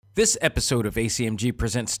This episode of ACMG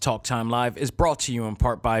Presents Talk Time Live is brought to you in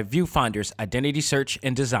part by Viewfinder's Identity Search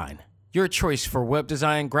and Design. Your choice for web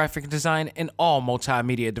design, graphic design, and all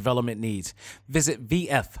multimedia development needs. Visit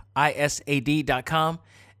VFISAD.com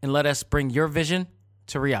and let us bring your vision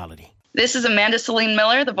to reality. This is Amanda Celine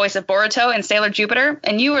Miller, the voice of Boruto in Sailor Jupiter,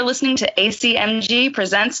 and you are listening to ACMG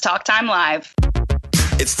Presents Talk Time Live.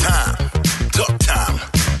 It's time. Talk time.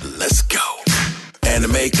 Let's go.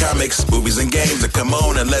 Anime, comics, movies, and games. Come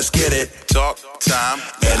on and let's get it. Talk time.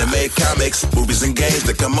 Anime, comics, movies, and games.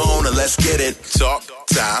 Come on and let's get it. Talk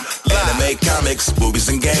time. Anime, comics, movies,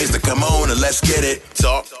 and games. Come on and let's get it.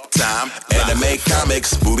 Talk time. Anime,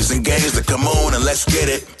 comics, movies, and games. Come on and let's get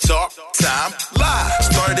it. Talk time. Live.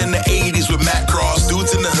 Started in the 80s with Matt Cross.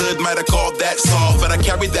 Dudes in the hood might have called that soft, but I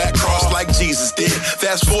carried that cross like Jesus did.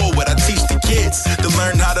 Fast forward, I teach the kids to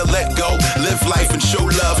learn how to let go, live life, and show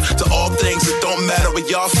love to all things that don't matter where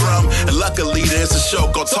y'all from. And luckily, there's a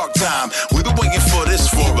show called Talk Time. We've been waiting for this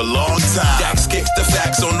for a long time. Dax kicks the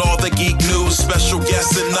facts on all the geek news, special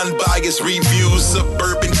guests and unbiased reviews.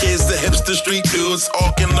 Suburban kids, the hipster street dudes,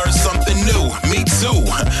 all can learn something new. Me too.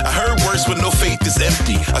 I heard words when no faith is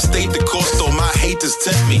empty. I stayed the course, so my haters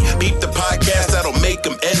tempt me. Beat the podcast, that'll make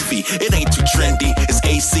them envy. It ain't too trendy, it's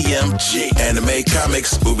ACMG. Anime,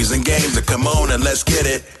 comics, movies, and games. Come on and let's get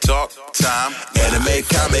it. Talk time. Anime,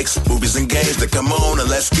 comics, movies, and games. Come on and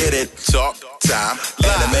let's get it. Talk time.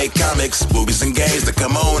 Anime, comics, movies, and games.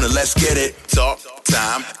 Come on and let's get it. Talk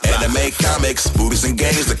time. Anime, comics, movies, and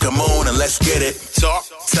games. Come on and let's get it. Talk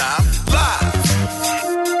time. Live.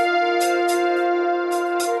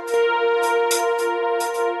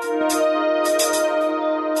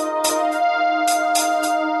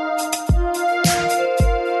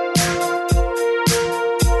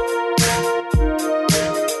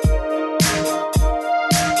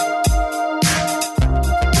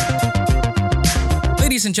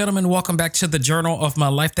 Ladies and gentlemen, welcome back to the journal of my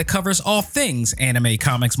life that covers all things anime,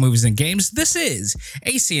 comics, movies, and games. This is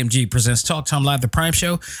ACMG Presents Talk Time Live, the Prime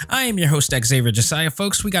Show. I am your host, Xavier Josiah.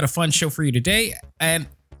 Folks, we got a fun show for you today, and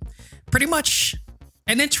pretty much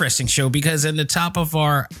an interesting show because in the top of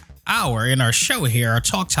our hour in our show here, our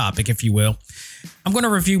talk topic, if you will, I'm going to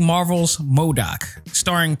review Marvel's MODOK,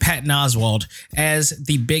 starring Patton Oswalt as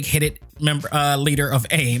the big-headed leader of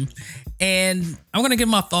AIM. And I'm going to give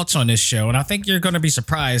my thoughts on this show, and I think you're going to be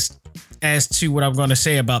surprised as to what I'm going to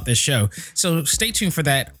say about this show. So stay tuned for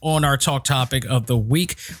that on our talk topic of the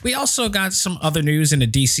week. We also got some other news in the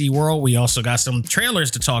DC world. We also got some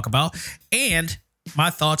trailers to talk about and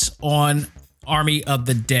my thoughts on Army of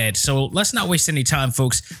the Dead. So let's not waste any time,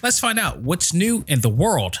 folks. Let's find out what's new in the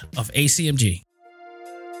world of ACMG.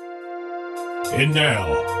 And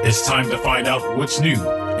now it's time to find out what's new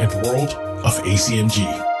in the world of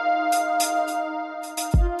ACMG.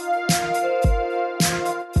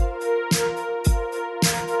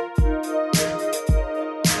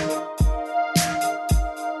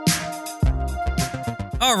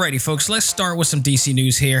 Alrighty, folks, let's start with some DC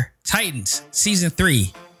news here. Titans Season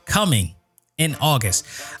 3 coming in August.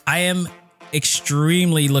 I am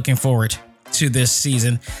extremely looking forward to this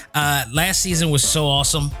season. Last season was so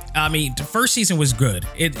awesome. I mean, the first season was good.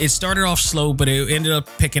 It started off slow, but it ended up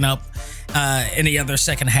picking up in the other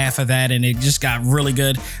second half of that, and it just got really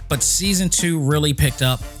good. But season 2 really picked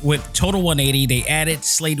up with Total 180. They added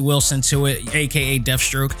Slade Wilson to it, aka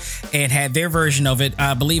Deathstroke, and had their version of it.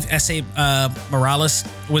 I believe S.A. Morales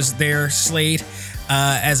was their Slade,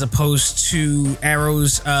 as opposed to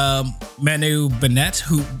Arrow's Manu Bennett,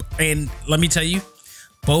 and let me tell you,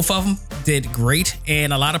 both of them did great,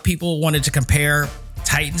 and a lot of people wanted to compare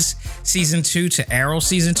Titans Season 2 to Arrow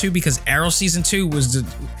Season 2 because Arrow Season 2 was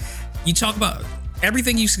you talk about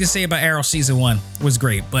everything you can say about Arrow Season 1 was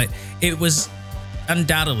great, but it was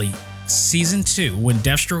undoubtedly Season 2 when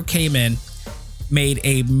Deathstroke came in made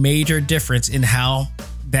a major difference in how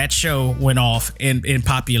that show went off in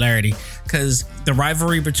popularity because the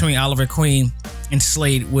rivalry between Oliver Queen and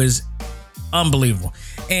Slade was unbelievable.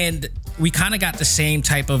 And we kind of got the same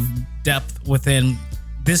type of depth within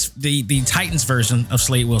the Titans version of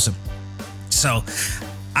Slade Wilson. So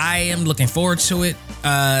I am looking forward to it.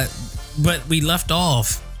 But we left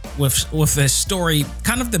off with a story,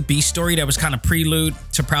 kind of the B story that was kind of prelude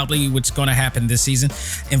to probably what's going to happen this season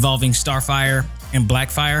involving Starfire and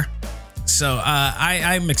Blackfire. So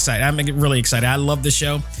I'm excited. I'm really excited. I love this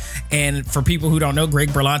show. And for people who don't know, Greg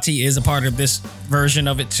Berlanti is a part of this version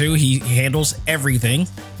of it too. He handles everything.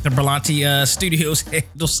 The Berlanti Studios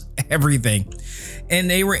handles everything. And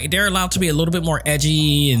they're allowed to be a little bit more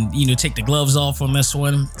edgy and, take the gloves off on this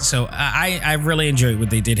one. So I really enjoyed what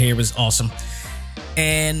they did here. It was awesome.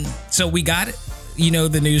 And so we got,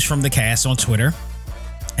 the news from the cast on Twitter.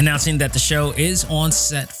 announcing that the show is on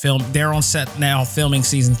set film. They're on set now filming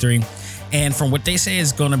season 3. And from what they say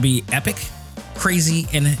is going to be epic, crazy,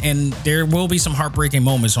 and there will be some heartbreaking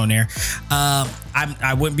moments on there.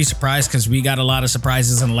 I wouldn't be surprised because we got a lot of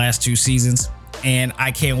surprises in the last 2 seasons, and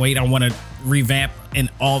I can't wait. I want to revamp and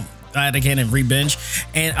all that again and re-binge.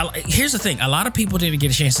 And here's the thing: a lot of people didn't get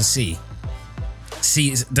a chance to see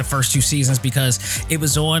the first 2 seasons because it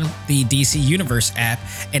was on the DC Universe app,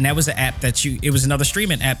 and that was the app that it was another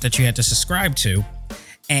streaming app that you had to subscribe to.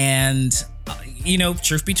 And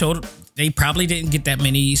truth be told, they probably didn't get that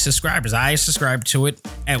many subscribers. I subscribed to it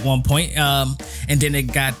at one point, and then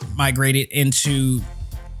it got migrated into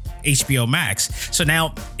HBO Max. So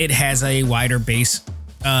now it has a wider base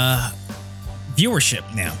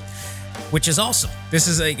viewership now, which is awesome. This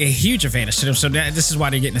is a huge advantage to them. So this is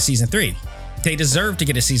why they're getting a season 3. They deserve to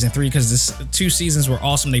get a season 3 because this 2 seasons were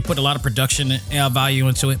awesome. They put a lot of production value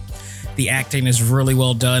into it. The acting is really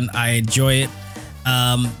well done. I enjoy it.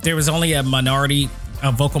 There was only a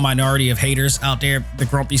vocal minority of haters out there, the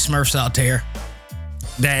grumpy Smurfs out there,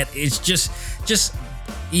 that it's just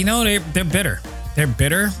they're bitter. They're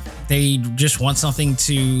bitter. They just want something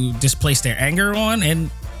to displace their anger on,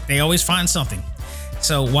 and they always find something.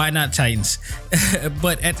 So why not Titans?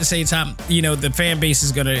 But at the same time, the fan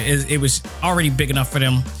base it was already big enough for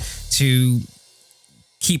them to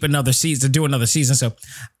keep another season, to do another season. So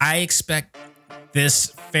I expect this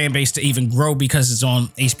fan base to even grow because it's on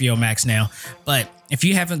HBO Max now. But if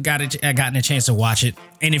you haven't gotten a chance to watch it,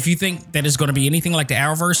 and if you think that it's going to be anything like the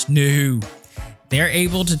Arrowverse, no. They're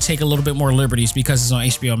able to take a little bit more liberties because it's on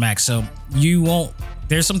HBO Max. So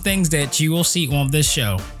there's some things that you will see on this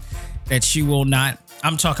show that you will not.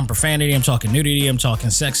 I'm talking profanity, I'm talking nudity, I'm talking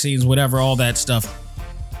sex scenes, whatever, all that stuff.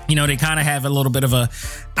 They kind of have a little bit of I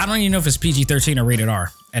don't even know if it's PG-13 or rated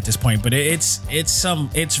R at this point, but it's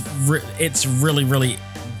really, really,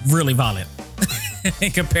 really violent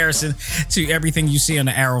in comparison to everything you see in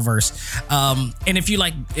the Arrowverse. And if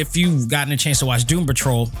you've gotten a chance to watch Doom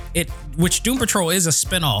Patrol, which Doom Patrol is a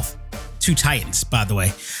spinoff to Titans, by the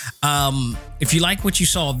way. If you like what you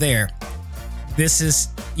saw there, this is,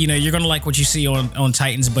 you're going to like what you see on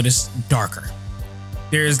Titans, but it's darker.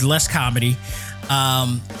 There's less comedy.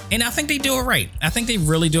 And I think they do it right. I think they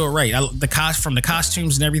really do it right. From the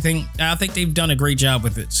costumes and everything, I think they've done a great job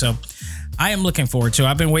with it. So I am looking forward to it.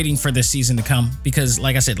 I've been waiting for this season to come because,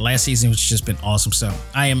 like I said, last season has just been awesome. So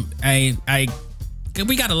we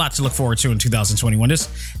got a lot to look forward to in 2021.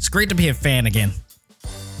 It's great to be a fan again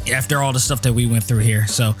after all the stuff that we went through here.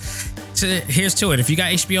 So here's to it. If you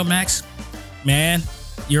got HBO Max, man,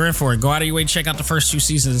 you're in for it. Go out of your way to check out the first 2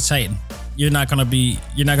 seasons of Titan. You're not gonna be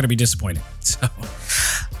disappointed. So,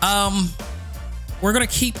 we're gonna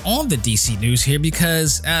keep on the DC news here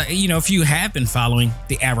because if you have been following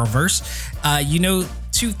the Arrowverse,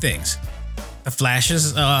 2 things. The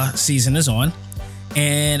Flash's season is on,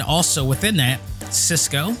 and also within that,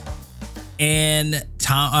 Cisco and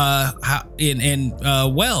Tom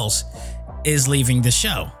Wells is leaving the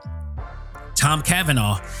show. Tom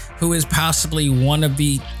Cavanaugh, who is possibly one of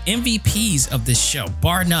the MVPs of this show,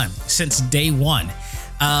 bar none, since day one.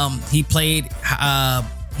 He played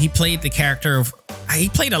the character of. He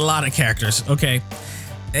played a lot of characters, okay,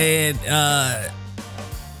 and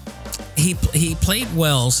he played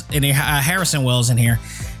Wells in Harrison Wells in here,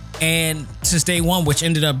 and since day one, which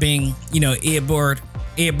ended up being Eobard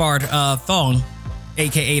Thawne,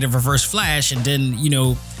 aka the Reverse Flash, and then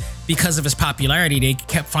because of his popularity, they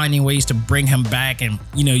kept finding ways to bring him back and,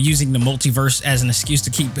 using the multiverse as an excuse to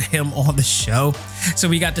keep him on the show. So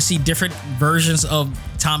we got to see different versions of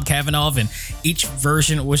Tom Cavanaugh, and each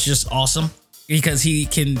version was just awesome because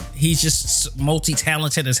he's just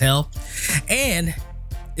multi-talented as hell. And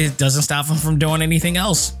it doesn't stop him from doing anything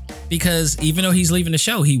else because even though he's leaving the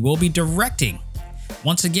show, he will be directing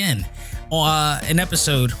once again an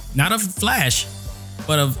episode, not of Flash,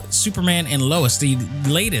 but of Superman and Lois, the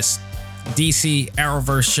latest DC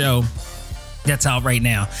Arrowverse show that's out right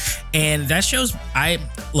now. And that show's I'm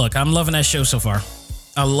loving that show so far.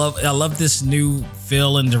 I love this new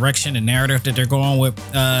feel and direction and narrative that they're going with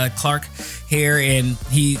Clark here, and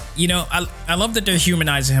he, I love that they're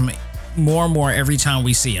humanizing him more and more every time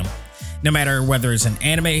we see him, no matter whether it's an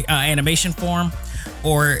animation form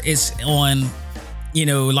or it's on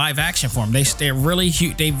live action form. They've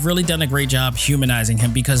really done a great job humanizing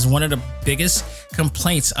him, because one of the biggest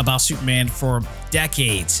complaints about Superman for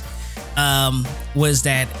decades was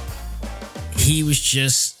that he was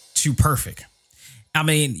just too perfect. I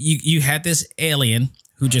mean, you had this alien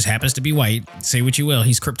who just happens to be white. Say what you will,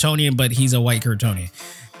 he's Kryptonian, but he's a white Kryptonian,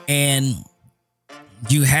 and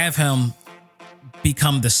you have him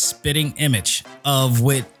become the spitting image of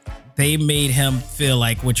what they made him feel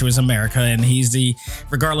like, which was America. And he's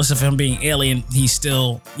regardless of him being alien, he's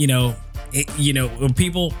still, when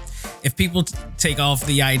people, if people take away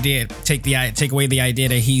the idea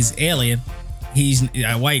that he's alien, he's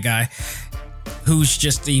a white guy who's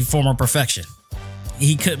just the form of perfection.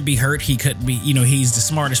 He couldn't be hurt. He couldn't be, he's the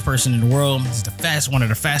smartest person in the world. He's one of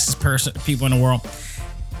the fastest people in the world.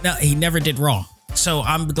 No, he never did wrong. So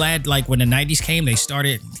I'm glad, like, when the 90s came, they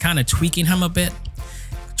started kind of tweaking him a bit.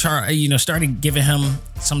 Started giving him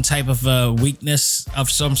some type of weakness of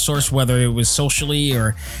some sort, whether it was socially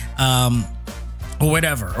or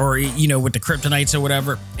whatever, or, with the kryptonites or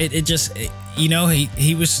whatever.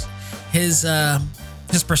 He was,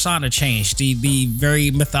 his persona changed. The very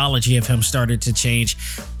mythology of him started to change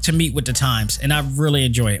to meet with the times, and I really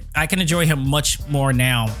enjoy it. I can enjoy him much more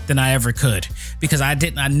now than I ever could, because I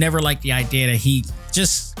never liked the idea that he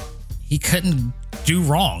couldn't do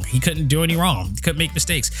wrong. He couldn't do any wrong. He couldn't make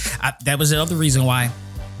mistakes. That was the other reason why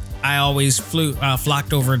I always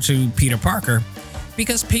flocked over to Peter Parker,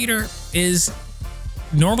 because Peter is,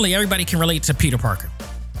 normally everybody can relate to Peter Parker.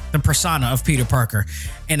 The persona of Peter Parker,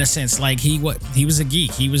 in a sense, like he was a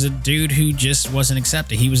geek. He was a dude who just wasn't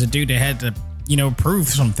accepted. He was a dude that had to, prove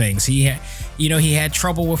some things. He had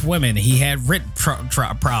trouble with women. He had written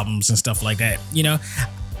problems and stuff like that.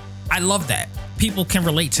 I love that. People can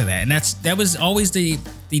relate to that. And that was always the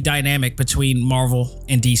dynamic between Marvel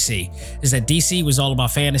and DC, is that DC was all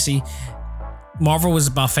about fantasy. Marvel was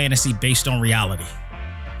about fantasy based on reality,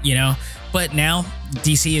 But now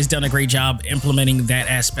DC has done a great job implementing that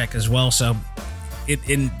aspect as well. So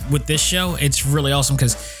with this show, it's really awesome,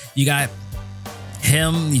 because you got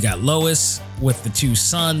him, you got Lois with the two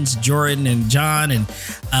sons, Jordan and John, and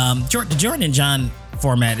the Jordan and John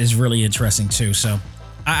format is really interesting too. So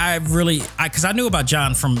because I knew about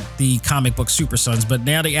John from the comic book Super Sons, but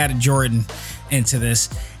now they added Jordan into this,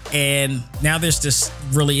 and now there's this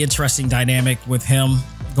really interesting dynamic with him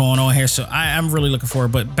going on here. So I'm really looking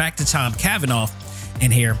forward. But back to Tom Cavanaugh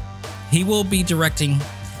in here. He will be directing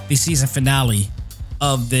the season finale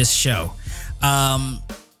of this show.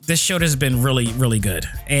 This show has been really, really good,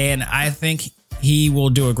 and I think he will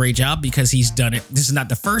do a great job, because he's done it. This is not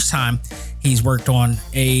the first time he's worked on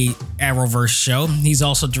a Arrowverse show. He's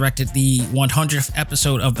also directed the 100th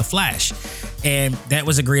episode of The Flash, and that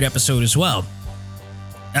was a great episode as well.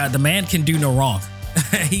 The man can do no wrong.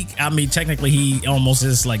 Technically he almost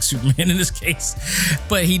is like Superman in this case,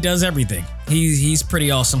 but he does everything. He's pretty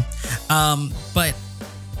awesome. But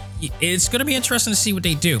it's going to be interesting to see what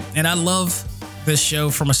they do. And I love this show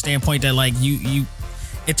from a standpoint that, like,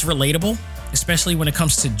 it's relatable, especially when it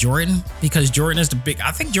comes to Jordan, because Jordan is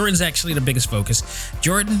I think Jordan's actually the biggest focus.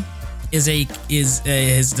 Jordan is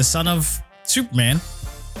the son of Superman,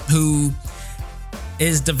 who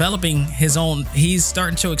is developing his own. He's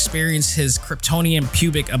starting to experience his Kryptonian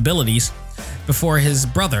pubic abilities before his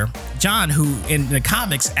brother John, who in the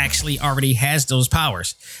comics actually already has those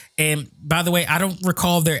powers. And by the way, I don't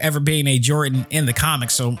recall there ever being a Jordan in the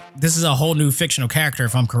comics, so this is a whole new fictional character,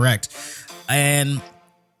 if I'm correct. And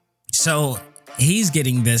so he's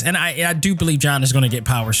getting this, and I do believe John is going to get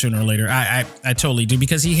power sooner or later. I totally do,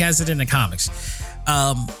 because he has it in the comics.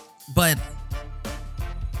 But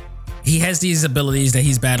he has these abilities that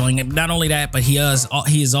he's battling, and not only that, but he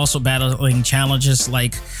is also battling challenges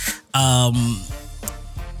like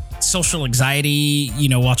social anxiety,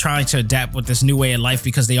 while trying to adapt with this new way of life,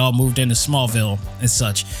 because they all moved into Smallville and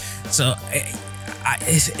such. So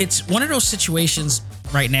it's one of those situations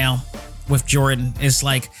right now with Jordan. It's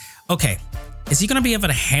like, okay, is he going to be able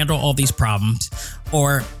to handle all these problems,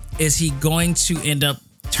 or is he going to end up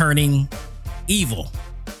turning evil?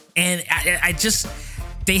 And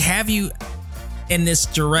they have you in this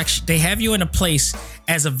direction. They have you in a place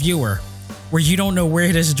as a viewer where you don't know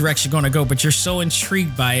where this direction is going to go, but you're so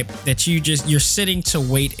intrigued by it that you're sitting to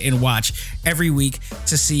wait and watch every week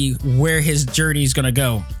to see where his journey is going to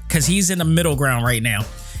go, because he's in the middle ground right now,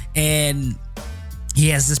 and he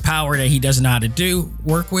has this power that he doesn't know how to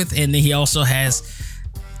work with, and he also has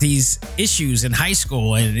these issues in high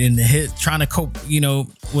school and trying to cope,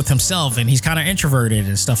 with himself, and he's kind of introverted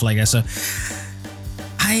and stuff like that. So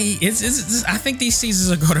I think these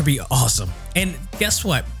seasons are going to be awesome. And guess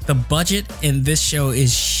what? The budget in this show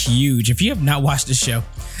is huge. If you have not watched the show,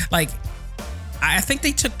 like, I think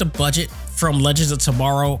they took the budget from Legends of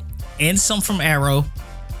Tomorrow and some from Arrow.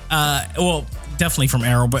 Well, definitely from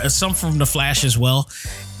Arrow, but some from The Flash as well.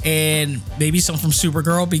 And maybe some from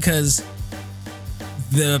Supergirl, because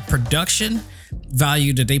the production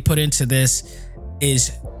value that they put into this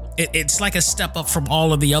it's like a step up from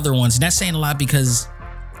all of the other ones. And that's saying a lot, because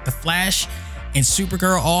The Flash and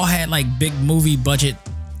Supergirl all had like big movie budget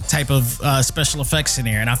type of special effects in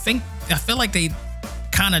there, and I feel like they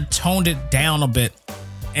kind of toned it down a bit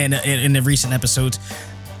in the recent episodes.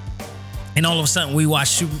 And all of a sudden, we watch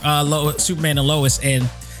Superman and Lois, and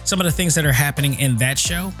some of the things that are happening in that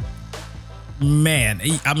show, man,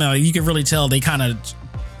 I mean, you can really tell they kind of,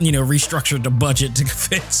 restructured the budget to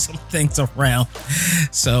fit some things around.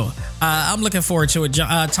 So I'm looking forward to it.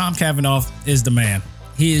 Tom Cavanaugh is the man.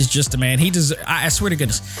 He is just the man. I swear to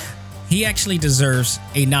goodness, he actually deserves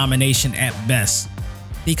a nomination at best,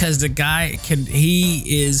 because the guy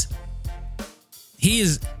he's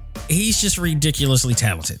just ridiculously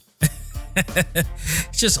talented.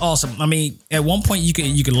 It's just awesome. I mean, at one point you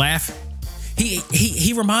could laugh.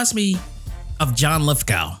 He reminds me of John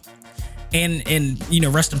Lithgow, and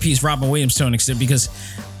rest in peace Robin Williams to an extent, because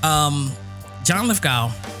John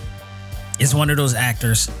Lithgow is one of those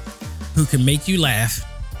actors who can make you laugh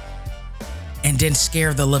and then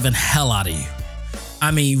scare the living hell out of you.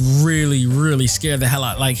 I mean, really, really scare the hell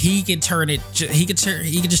out. Like he could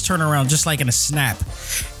just turn around just like in a snap,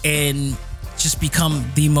 and just become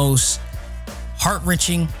the most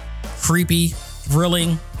heart-wrenching, creepy,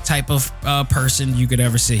 thrilling type of person you could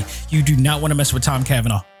ever see. You do not want to mess with Tom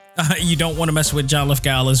Cavanaugh. You don't want to mess with John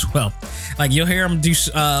Lithgow as well. Like, you'll hear him do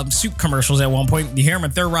soup commercials at one point. You hear him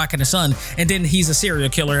in Third Rock in the Sun, and then he's a serial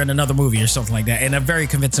killer in another movie or something like that, and a very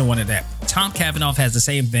convincing one at that. Tom Cavanaugh has the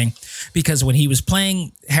same thing, because when he was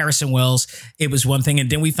playing Harrison Wells, it was one thing, and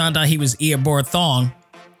then we found out he was Eobard Thawne,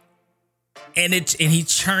 and he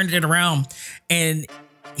turned it around, and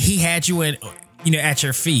he had you at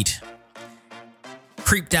your feet,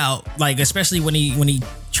 creeped out, like, especially when he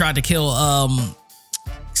tried to kill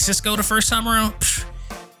Cisco the first time around.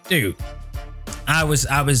 Dude, I was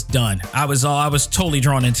done. I was totally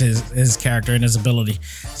drawn into his character and his ability.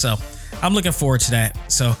 So I'm looking forward to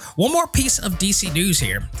that. So one more piece of DC news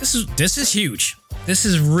here. This is huge. This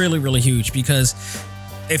is really, really huge, because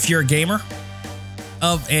if you're a gamer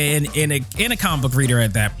and a comic book reader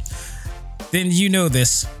at that, then you know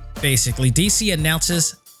this. Basically, DC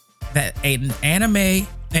announces that an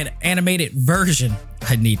animated version,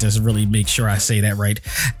 I need to really make sure I say that right,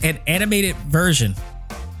 an animated version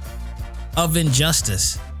of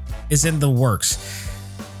Injustice is in the works.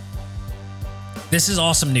 This is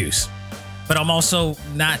awesome news, but I'm also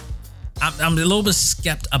I'm a little bit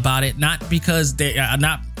skeptical about it, not because they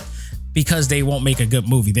won't make a good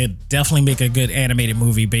movie. They'll definitely make a good animated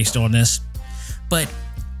movie based on this, but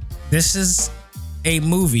this is a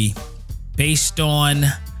movie based on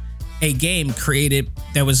a game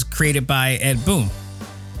that was created by Ed Boon,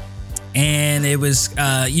 and it was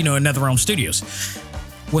NetherRealm Studios,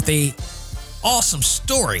 with a awesome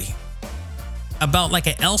story about like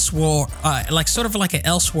an Elseworld, sort of like an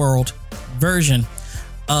Elseworld version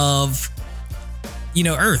of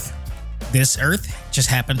Earth. This Earth just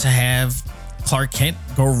happened to have Clark Kent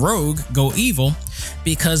go rogue, go evil,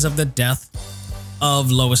 because of the death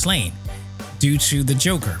of Lois Lane due to the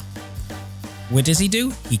Joker. What does he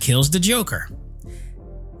do? He kills the Joker.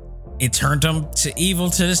 It turned him to evil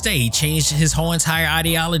to this day. He changed his whole entire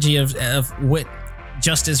ideology of what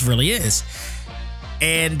justice really is.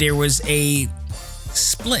 And there was a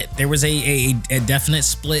split. There was a definite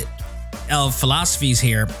split of philosophies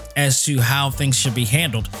here as to how things should be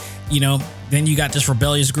handled. Then you got this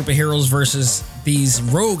rebellious group of heroes versus these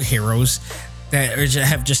rogue heroes that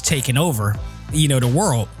have just taken over, the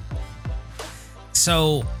world.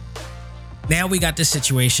 So now we got this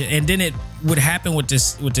situation, and then it would happen with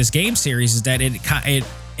this game series is that it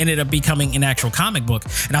ended up becoming an actual comic book.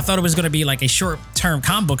 And I thought it was going to be like a short-term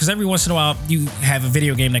comic book, because every once in a while you have a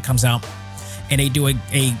video game that comes out and they do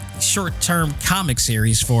a short-term comic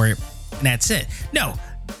series for it, and that's it. No,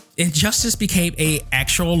 Injustice became a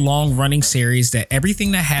actual long-running series that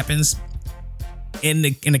everything that happens in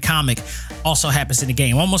the comic also happens in the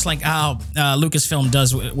game, almost like how Lucasfilm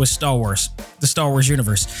does with Star Wars, the Star Wars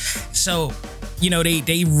universe. So,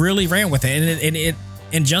 they really ran with it, and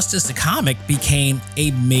Injustice the comic became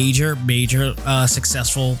a major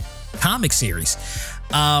successful comic series.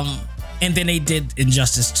 And then they did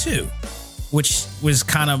Injustice 2, which was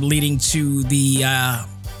kind of leading to the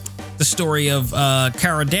story of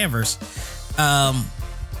Kara Danvers.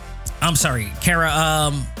 I'm sorry,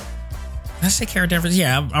 Kara. Did I say Kara Danvers?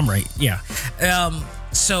 Yeah, I'm right. Yeah.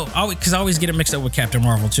 So, because I always get it mixed up with Captain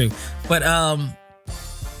Marvel too. But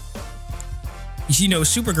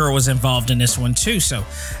Supergirl was involved in this one too. So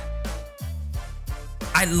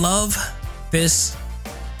I love this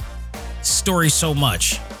story so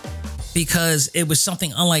much, because it was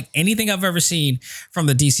something unlike anything I've ever seen from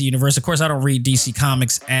the DC universe. Of course, I don't read DC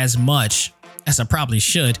comics as much as I probably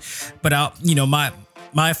should. But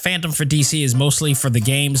my fandom for DC is mostly for the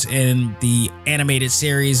games and the animated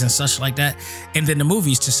series and such like that, and then the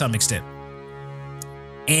movies to some extent.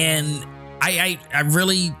 And I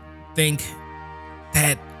really think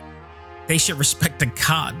that they should respect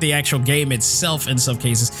the actual game itself in some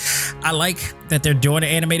cases. I like that they're doing an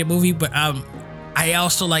animated movie, but I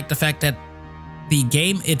also like the fact that the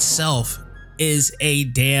game itself is a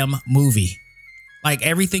damn movie. Like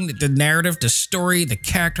everything, the narrative, the story, the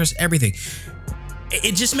characters, everything.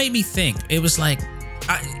 It just made me think. It was like,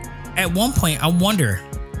 at one point, I wonder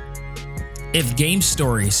if game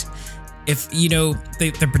stories, if,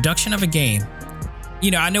 the production of a game,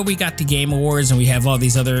 I know we got the Game Awards and we have all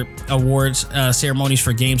these other awards, ceremonies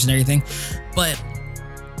for games and everything, but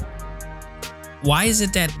why is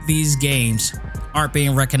it that these games aren't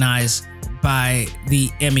being recognized by the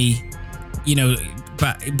Emmy,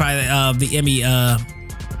 by the Emmy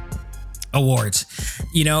awards,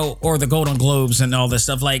 or the Golden Globes and all this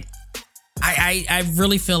stuff? Like, I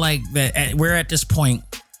really feel like that we're at this point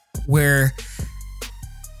where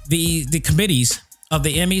the committees of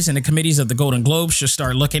the Emmys and the committees of the Golden Globes should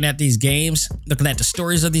start looking at these games, looking at the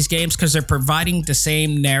stories of these games, because they're providing the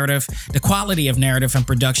same narrative, the quality of narrative and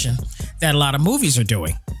production that a lot of movies are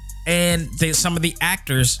doing. And some of the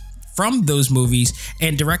actors from those movies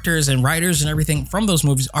and directors and writers and everything from those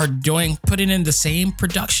movies are putting in the same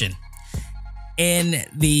production in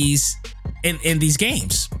these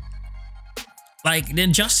games. Like, the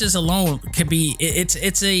Injustice alone could be,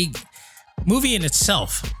 it's a movie in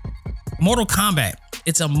itself. Mortal Kombat,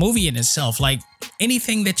 it's a movie in itself. Like,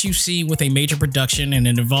 anything that you see with a major production and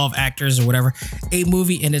it involve actors or whatever, a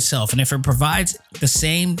movie in itself. And if it provides the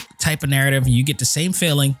same type of narrative, you get the same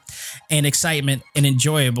feeling and excitement and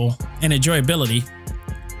enjoyability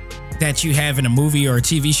that you have in a movie or a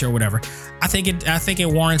TV show or whatever, I think it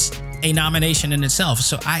warrants a nomination in itself.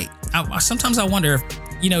 So I sometimes I wonder if,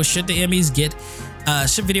 should the Emmys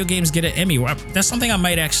should video games get an Emmy? That's something I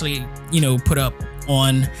might actually, put up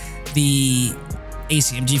on the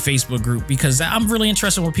ACMG Facebook group, because I'm really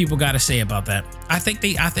interested in what people got to say about that. I think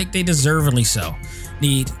they deservedly so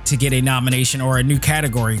need to get a nomination or a new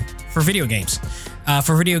category for video games,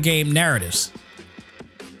 for video game narratives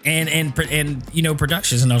and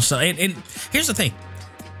productions and all. So and here's the thing: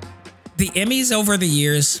 the Emmys over the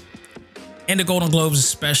years and the Golden Globes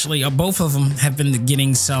especially, both of them have been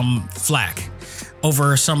getting some flack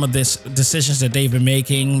over some of this decisions that they've been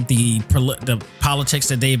making, the politics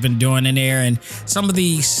that they've been doing in there, and some of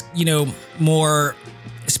these, more,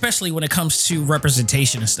 especially when it comes to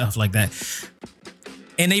representation and stuff like that.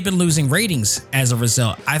 And they've been losing ratings as a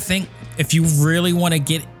result. I think if you really want to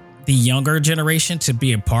get the younger generation to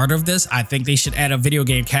be a part of this, I think they should add a video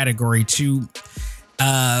game category to, for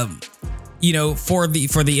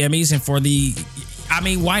the Emmys and for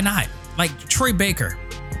why not? Like Troy Baker,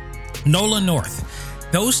 Nolan North,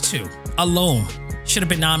 those two alone should have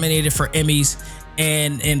been nominated for Emmys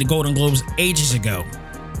and the Golden Globes ages ago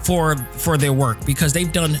for their work, because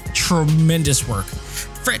they've done tremendous work.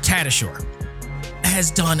 Fred Tatasciore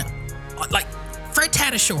has done, Fred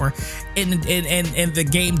Tatasciore in the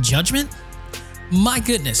game Judgment. My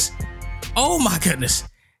goodness. Oh my goodness.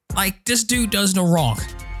 Like, this dude does no wrong.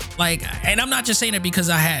 Like, and I'm not just saying it because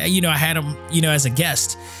I had him, as a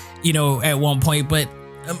guest, at one point, but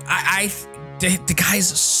the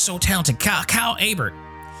guy's so talented. Kyle Ebert,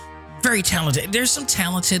 very talented. There's some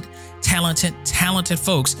talented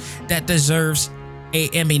folks that deserves a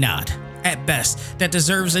Emmy nod at best, that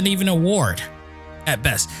deserves an even award at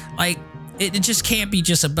best. Like, it just can't be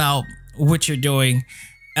just about what you're doing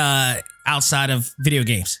outside of video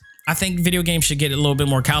games. I think video games should get a little bit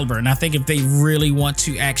more caliber, and I think if they really want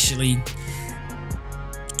to actually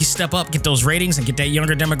step up, get those ratings, and get that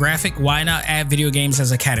younger demographic, why not add video games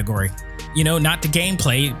as a category? Not the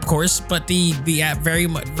gameplay, of course, but the very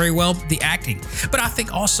well the acting. But I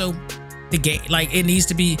think also the game, like, it needs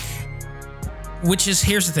to be.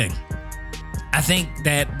 Here's the thing. I think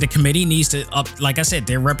that the committee needs to up, like I said,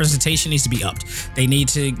 their representation needs to be upped. They need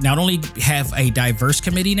to not only have a diverse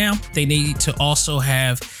committee now, they need to also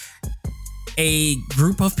have a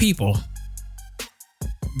group of people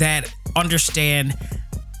that understand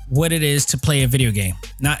what it is to play a video game,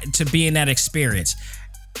 not to be in that experience.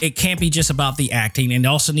 It can't be just about the acting, and it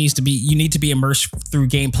also needs to be, you need to be immersed through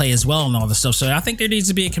gameplay as well and all this stuff. So I think there needs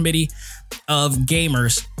to be a committee of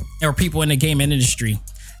gamers or people in the game industry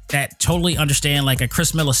that totally understand, like a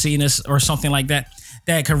Chris Milicinas or something like that,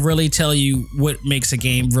 that can really tell you what makes a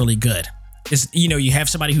game really good. Is, you have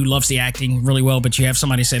somebody who loves the acting really well, but you have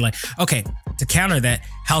somebody say, like, okay, to counter that,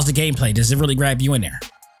 how's the gameplay? Does it really grab you in there?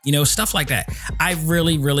 Stuff like that. I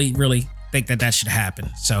really, really, really think that should happen.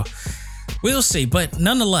 So we'll see. But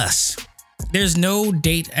nonetheless, there's no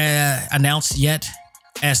date announced yet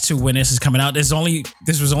as to when this is coming out. This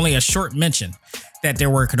was only a short mention that they're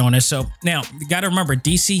working on it. So now you got to remember,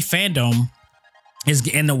 DC Fandom is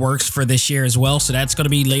in the works for this year as well. So that's going to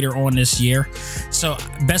be later on this year. So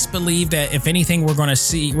best believe that if anything, we're going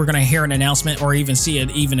to hear an announcement or even see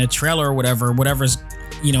even a trailer or whatever's,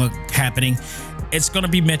 happening. It's going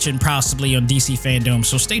to be mentioned possibly on DC Fandom.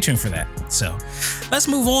 So stay tuned for that. So let's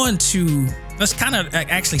move on let's kind of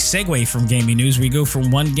actually segue from gaming news. We go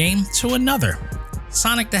from one game to another.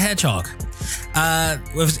 Sonic the Hedgehog.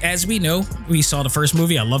 As we know, we saw the first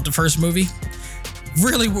movie. I love the first movie.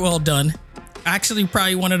 Really well done. Actually,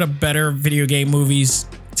 probably one of the better video game movies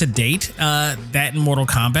to date. That and Mortal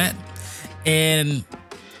Kombat. And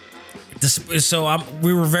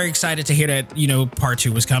we were very excited to hear that, part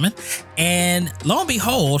 2 was coming. And lo and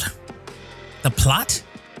behold, the plot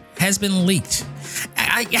has been leaked.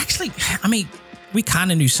 We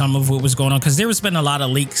kind of knew some of what was going on because there has been a lot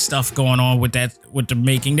of leak stuff going on with the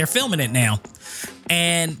making. They're filming it now.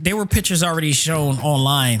 And there were pictures already shown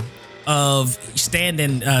online of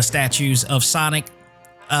stand-in statues of Sonic,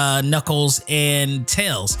 Knuckles, and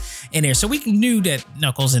Tails in there. So we knew that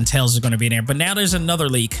Knuckles and Tails are going to be in there. But now there's another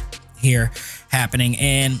leak here happening.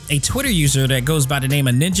 And a Twitter user that goes by the name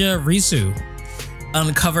of Ninja Rizu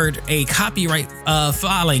uncovered a copyright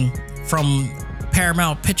filing from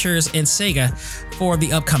Paramount Pictures and Sega for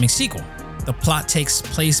the upcoming sequel. The plot takes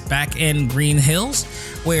place back in Green Hills,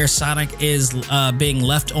 where Sonic is being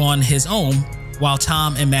left on his own while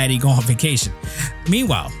Tom and Maddie go on vacation.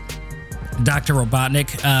 Meanwhile, Dr.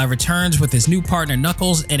 Robotnik returns with his new partner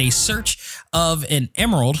Knuckles in a search of an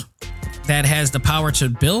emerald that has the power to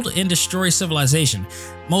build and destroy civilization.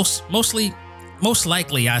 Most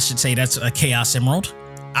likely, I should say, that's a Chaos Emerald.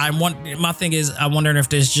 My thing is, I'm wondering if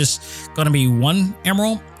there's just going to be one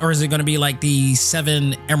emerald, or is it going to be like the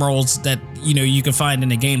 7 emeralds that you can find in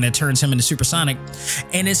the game that turns him into Supersonic?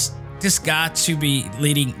 And this has to be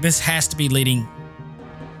leading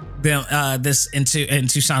them this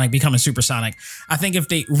into Sonic becoming Supersonic. I think if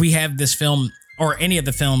we have this film or any of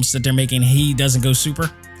the films that they're making, he doesn't go super,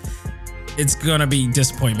 it's gonna be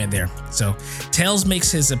disappointment there. So Tails makes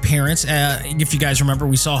his appearance. If you guys remember,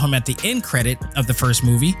 we saw him at the end credit of the first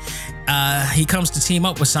movie. He comes to team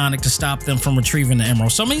up with Sonic to stop them from retrieving the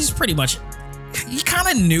emerald. So he's pretty much, you kind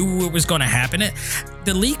of knew what was going to happen.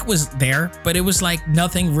 The leak was there, but it was like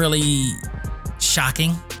nothing really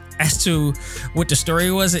shocking as to what the story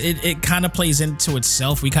was. It kind of plays into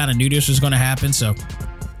itself. We kind of knew this was going to happen. So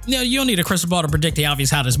you don't need a crystal ball to predict the obvious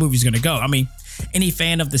how this movie's going to go. I mean, any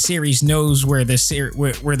fan of the series knows where this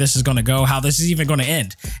is going to go, how this is even going to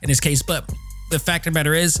end in this case. But the fact of the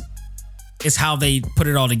matter is how they put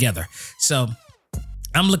it all together. So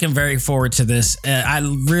I'm looking very forward to this. I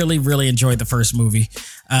really, really enjoyed the first movie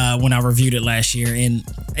when I reviewed it last year, and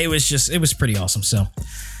it was pretty awesome. So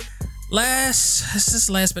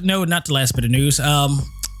last but not the last bit of news.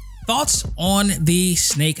 Thoughts on the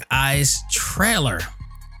Snake Eyes trailer.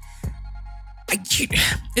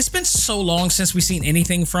 It's been so long since we've seen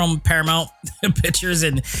anything from Paramount Pictures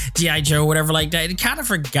and G.I. Joe, whatever like that. I kind of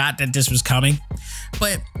forgot that this was coming.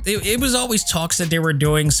 But it was always talks that they were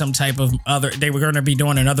doing some type of they were going to be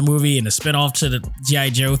doing another movie and a spinoff to the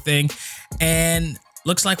G.I. Joe thing. And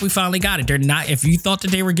looks like we finally got it. They're not, if you thought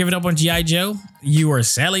that they were giving up on G.I. Joe, you are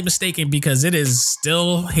sadly mistaken, because it is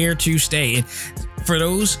still here to stay. And for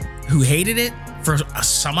those who hated it for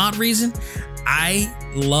some odd reason, I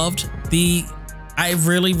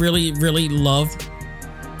really, really, really loved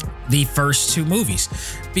the first 2 movies,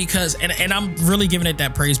 because, and I'm really giving it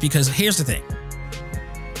that praise, because here's the thing.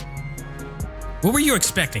 What were you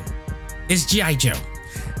expecting? It's G.I. Joe.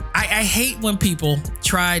 I hate when people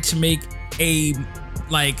try to make a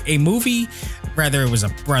movie, whether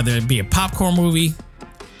it be a popcorn movie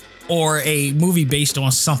or a movie based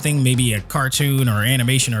on something, maybe a cartoon or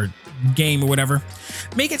animation or game or whatever,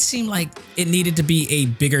 make it seem like it needed to be a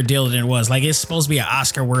bigger deal than it was. Like it's supposed to be an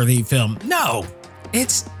Oscar-worthy film. No,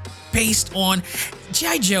 it's based on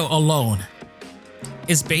G.I. Joe alone.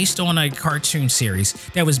 Is based on a cartoon series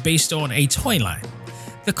that was based on a toy line.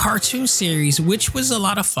 The cartoon series, which was a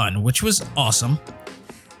lot of fun, which was awesome,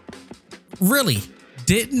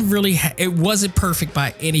 it wasn't perfect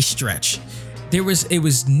by any stretch. It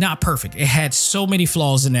was not perfect. It had so many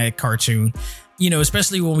flaws in that cartoon.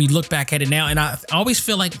 Especially when we look back at it now. And I always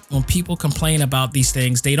feel like when people complain about these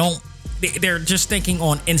things, they're just thinking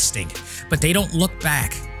on instinct, but they don't look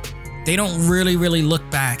back. They don't really, really look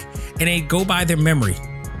back, and they go by their memory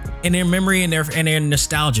and their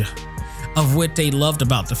nostalgia of what they loved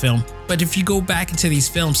about the film. But if you go back into these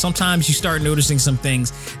films, sometimes you start noticing some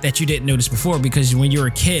things that you didn't notice before, because when you were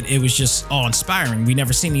a kid, it was just awe-inspiring. We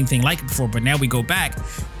never seen anything like it before, but now we go back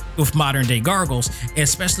with modern day Gargoyles,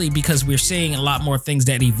 especially because we're seeing a lot more things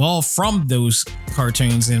that evolve from those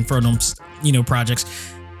cartoons and from those, projects.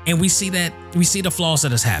 And we see the flaws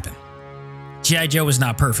that has happened. G.I. Joe is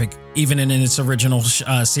not perfect, even in its original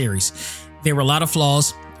series. There were a lot of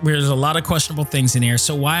flaws. There's a lot of questionable things in there.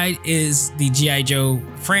 So why is the G.I. Joe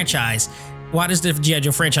franchise, why does the G.I.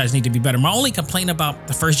 Joe franchise need to be better? My only complaint about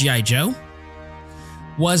the first G.I. Joe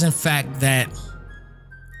was, in fact, that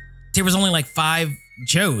there was only like 5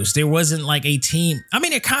 Joes. There wasn't like a team. I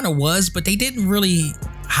mean, it kind of was, but they didn't really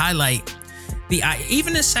highlight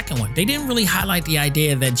even the second one. They didn't really highlight the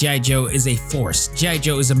idea that G.I. Joe is a force. G.I.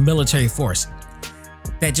 Joe is a military force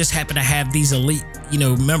that just happened to have these elite,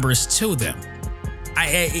 members to them.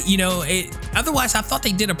 Otherwise, I thought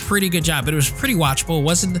they did a pretty good job, but it was pretty watchable. It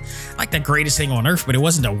wasn't like the greatest thing on earth, but it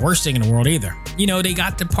wasn't the worst thing in the world either. They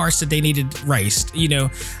got the parts that they needed right.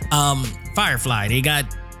 Firefly, they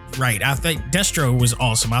got right. I think Destro was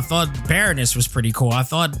awesome. I thought Baroness was pretty cool. I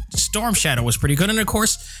thought Storm Shadow was pretty good. And of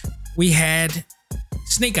course, we had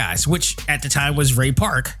Snake Eyes, which at the time was Ray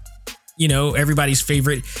Park, everybody's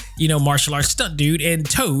favorite, martial arts stunt dude, and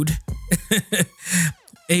Toad.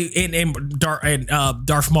 and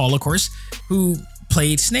Darth Maul, of course, who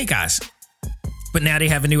played Snake Eyes. But now they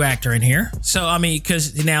have a new actor in here. So, I mean,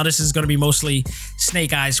 because now this is going to be mostly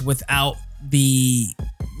Snake Eyes without the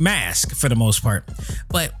mask for the most part.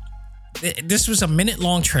 But this was a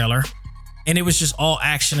minute-long trailer, and it was just all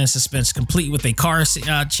action and suspense, complete with a car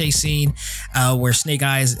chase scene where Snake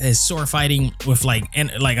Eyes is sword fighting with like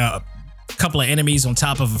a couple of enemies on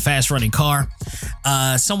top of a fast-running car.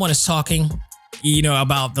 Someone is talking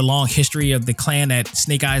about the long history of the clan that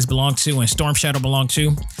Snake Eyes belonged to and Storm Shadow belonged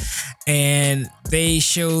to. And they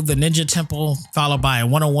show the Ninja Temple followed by a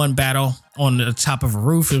one-on-one battle on the top of a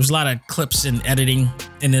roof. There was a lot of clips and editing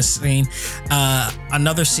in this scene.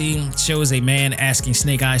 Another scene shows a man asking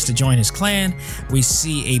Snake Eyes to join his clan. We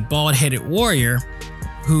see a bald-headed warrior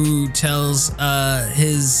who tells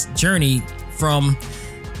his journey from...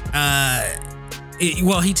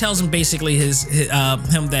 he tells him basically him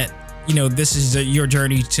that this is your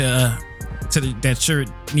journey to that you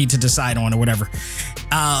need to decide on or whatever.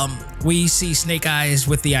 We see Snake Eyes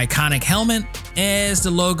with the iconic helmet as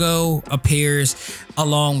the logo appears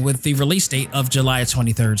along with the release date of July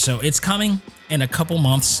 23rd. So it's coming in a couple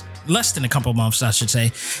months, less than a couple months, I should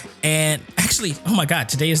say. And actually, oh my God,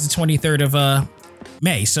 today is the 23rd of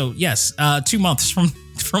May. So yes, 2 months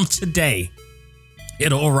from today,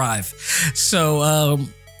 it'll arrive. So,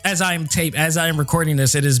 as I am recording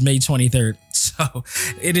this, it is May 23rd. So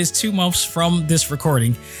it is 2 months from this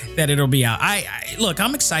recording that it'll be out. Look,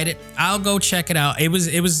 I'm excited. I'll go check it out. It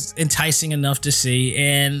was enticing enough to see.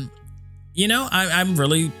 And, I'm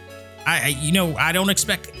really, I don't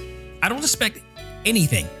expect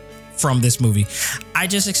anything from this movie. I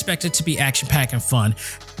just expect it to be action-packed and fun.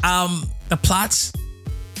 The plots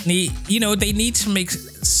they need to make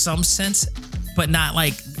some sense, but not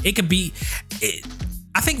like it could be.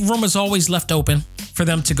 I think room is always left open for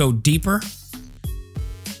them to go deeper,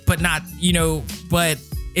 but not, but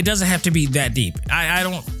it doesn't have to be that deep. I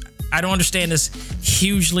don't understand this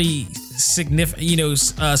hugely significant,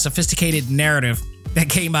 sophisticated narrative that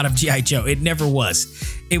came out of G.I. Joe. It never was.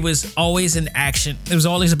 It was always an action. It was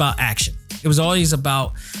always about action. It was always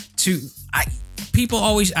about people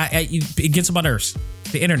always, it gets on my nerves.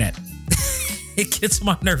 The internet. It gets on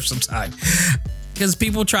my nerves sometimes. Because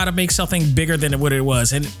people try to make something bigger than what it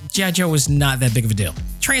was. And G.I. Joe was not that big of a deal.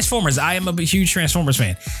 Transformers. I am a huge Transformers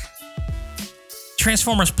fan.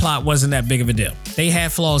 Transformers plot wasn't that big of a deal. They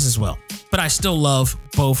had flaws as well. But I still love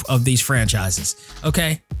both of these franchises.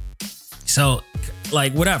 Okay? So,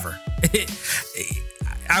 whatever.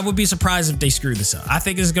 I would be surprised if they screw this up. I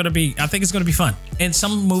think it's gonna be fun. And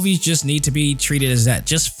some movies just need to be treated as that.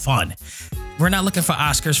 Just fun. We're not looking for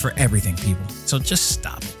Oscars for everything, people. So just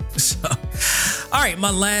stop it. So, all right,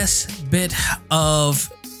 my last bit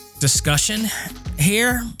of discussion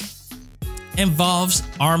here involves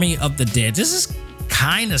Army of the Dead. This is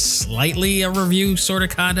kind of slightly a review, sort of,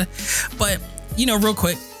 kind of, but real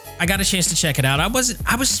quick, I got a chance to check it out. I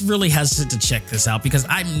was really hesitant to check this out because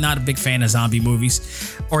I'm not a big fan of zombie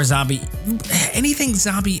movies or anything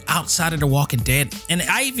zombie outside of The Walking Dead. And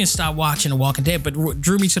I even stopped watching The Walking Dead, but what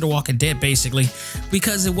drew me to The Walking Dead basically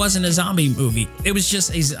because it wasn't a zombie movie. It was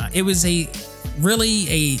just a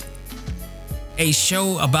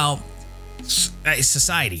show about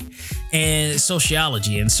society and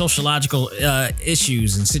sociology and sociological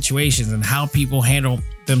issues and situations and how people handle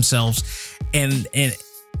themselves and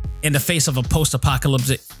in the face of a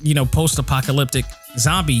post-apocalyptic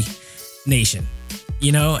zombie nation,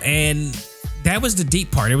 and that was the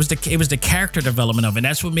deep part. It was the character development of it.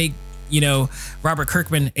 That's what made, Robert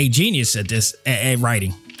Kirkman a genius at this, at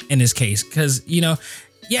writing in this case. Because,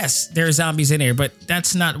 yes, there are zombies in there, but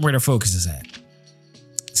that's not where the focus is at.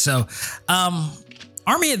 So,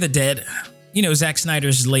 Army of the Dead, Zack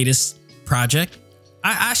Snyder's latest project.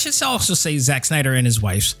 I should also say Zack Snyder and his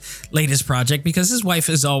wife's latest project, because his wife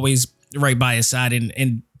is always right by his side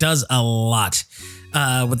and does a lot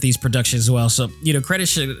with these productions as well. So, credit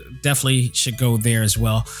should go there as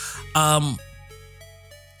well. But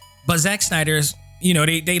Zack Snyder's,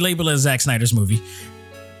 they label it as Zack Snyder's movie.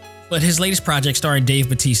 But his latest project starring Dave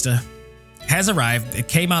Bautista has arrived. It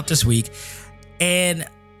came out this week. And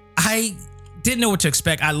I didn't know what to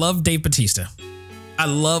expect. I love Dave Bautista.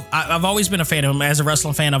 I've always been a fan of him. As a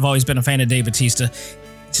wrestling fan, I've always been a fan of Dave Bautista.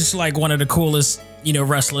 Just like one of the coolest,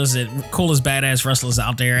 wrestlers and coolest badass wrestlers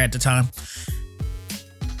out there at the time.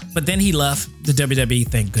 But then he left the WWE,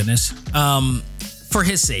 thank goodness, for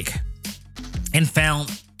his sake, and found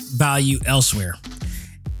value elsewhere.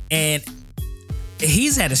 And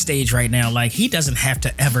he's at a stage right now, like, he doesn't have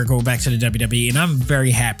to ever go back to the WWE, and I'm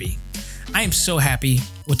very happy. I am so happy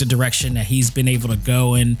with the direction that he's been able to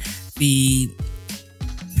go and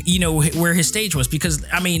where his stage was, because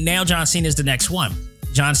now John Cena is the next one.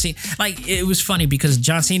 John Cena, it was funny because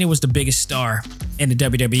John Cena was the biggest star in the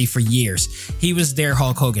WWE for years. He was their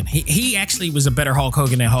Hulk Hogan. He actually was a better Hulk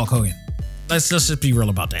Hogan than Hulk Hogan. Let's just be real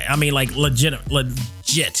about that.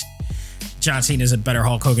 Legit. John Cena is a better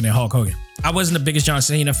Hulk Hogan than Hulk Hogan. I wasn't the biggest John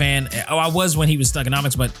Cena fan. Oh, I was when he was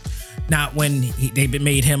Thugonomics, but not when they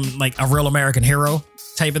made him like a real American hero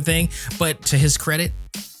type of thing. But to his credit,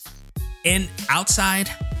 outside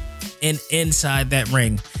and inside that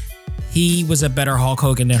ring, he was a better Hulk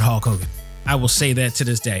Hogan than Hulk Hogan. I will say that to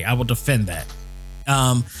this day. I will defend that.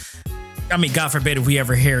 God forbid if we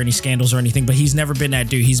ever hear any scandals or anything, but he's never been that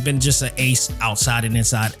dude. He's been just an ace outside and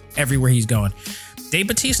inside everywhere he's going. Dave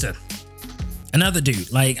Bautista, another dude.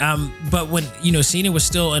 But when Cena was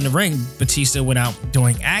still in the ring, Bautista went out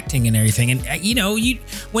doing acting and everything. And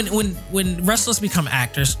when wrestlers become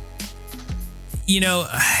actors,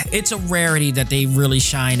 it's a rarity that they really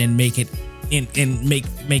shine and make it and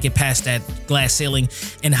make it past that glass ceiling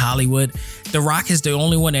in Hollywood. The Rock is the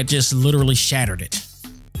only one that just literally shattered it.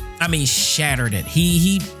 Shattered it.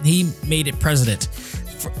 He made it president.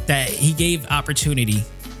 That he gave opportunity.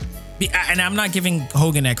 And I'm not giving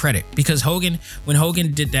Hogan that credit, because when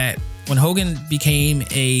Hogan became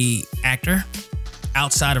a actor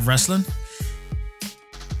outside of wrestling,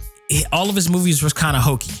 all of his movies was kind of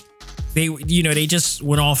hokey. They just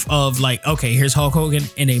went off of okay, here's Hulk Hogan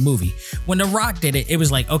in a movie. When The Rock did it, it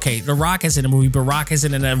was like, okay, The Rock is in a movie, but Rock is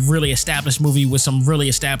in a really established movie with some really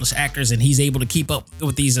established actors, and he's able to keep up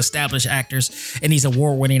with these established actors, and these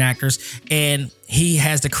award-winning actors, and he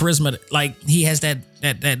has the charisma, he has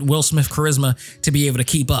that Will Smith charisma to be able to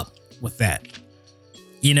keep up with that.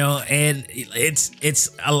 And it's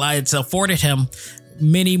afforded him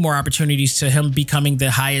many more opportunities to him becoming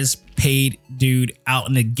the highest paid dude out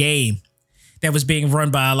in the game that was being run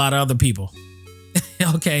by a lot of other people.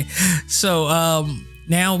 Okay. So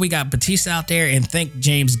now we got Bautista out there, and thank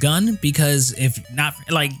James Gunn, because if not,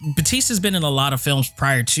 Bautista's been in a lot of films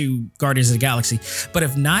prior to Guardians of the Galaxy, but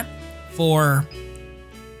if not for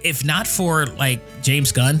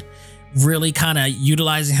James Gunn really kind of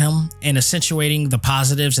utilizing him and accentuating the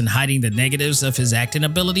positives and hiding the negatives of his acting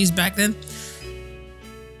abilities back then,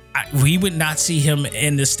 we would not see him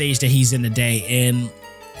in the stage that he's in today. And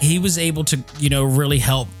he was able to, really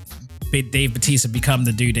help Dave Bautista become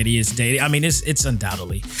the dude that he is today. It's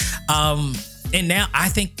undoubtedly. And now I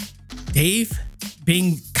think Dave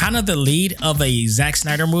being kind of the lead of a Zack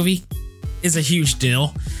Snyder movie is a huge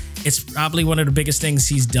deal. It's probably one of the biggest things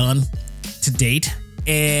he's done to date.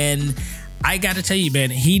 And I got to tell you,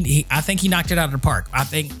 man, I think he knocked it out of the park. I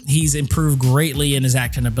think he's improved greatly in his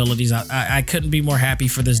acting abilities. I couldn't be more happy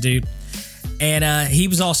for this dude. And he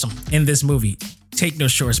was awesome in this movie. Take no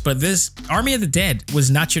shorts. But this Army of the Dead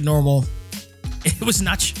was not your normal. It was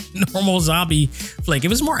not your normal zombie flick. It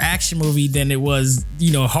was more action movie than it was,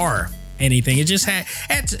 horror. Anything. It just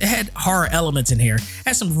had horror elements in here.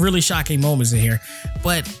 Had some really shocking moments in here.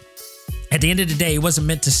 But at the end of the day, it wasn't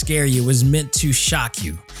meant to scare you. It was meant to shock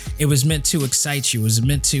you. It was meant to excite you. It was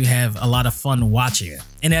meant to have a lot of fun watching it.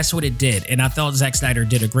 And that's what it did. And I thought Zack Snyder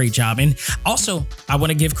did a great job. And also, I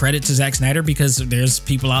want to give credit to Zack Snyder, because there's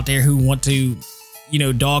people out there who want to,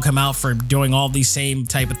 dog him out for doing all these same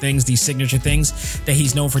type of things, these signature things that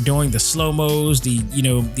he's known for doing, the slow-mos, the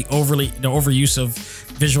overuse of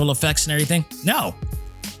visual effects and everything. No.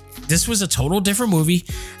 this was a total different movie.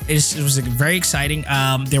 It was very exciting.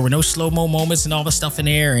 There were no slow-mo moments and all the stuff in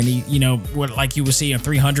there, and what like you would see in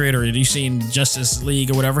 300 or you see in Justice League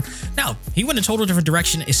or whatever. No, he went a total different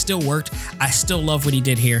direction. It still worked. I still love what he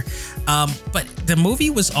did here. But the movie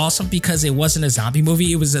was awesome because it wasn't a zombie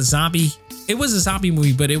movie. It was a zombie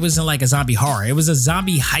movie, but it wasn't like a zombie horror. It was a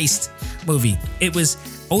zombie heist movie. It was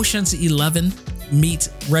Ocean's 11 meets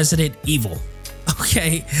Resident Evil.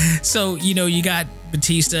 Okay, so you got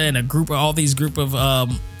Batista and all these group of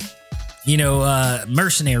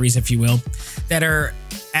mercenaries, if you will, that are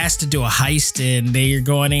asked to do a heist, and they're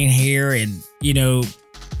going in here, and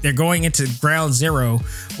they're going into Ground Zero,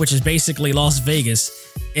 which is basically Las Vegas,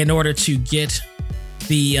 in order to get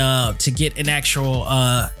an actual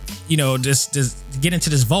just get into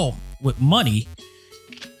this vault with money.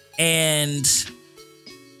 And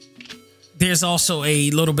there's also a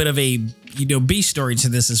little bit of a B story to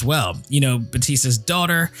this as well. Batista's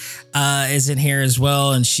daughter is in here as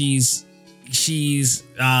well, and she's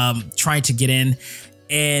trying to get in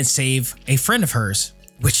and save a friend of hers,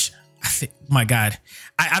 which I think, my God,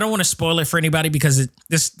 I don't want to spoil it for anybody because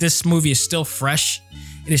this movie is still fresh.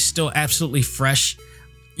 It is still absolutely fresh.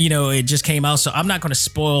 It just came out, so I'm not going to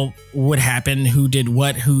spoil what happened, who did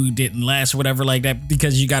what, who didn't last, whatever like that,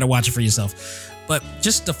 because you got to watch it for yourself. But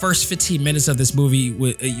just the first 15 minutes of this movie,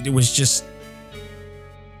 it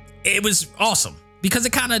was awesome because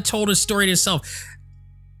it kind of told a story to itself.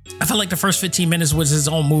 I felt like the first 15 minutes was his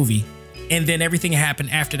own movie, and then everything that happened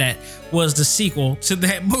after that was the sequel to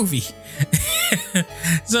that movie.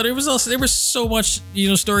 So there was so much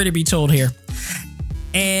story to be told here.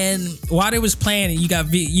 And while it was playing, you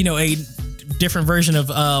got a different version of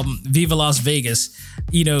Viva Las Vegas,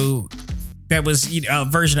 that was a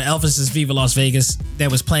version of Elvis's Viva Las Vegas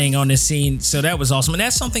that was playing on this scene. So that was awesome. And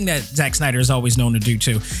that's something that Zack Snyder is always known to do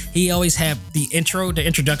too. He always had the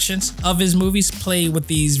introductions of his movies play with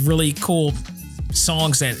these really cool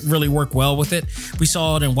songs that really work well with it. We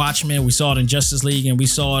saw it in Watchmen, we saw it in Justice League, and we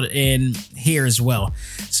saw it in here as well.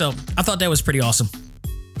 So I thought that was pretty awesome.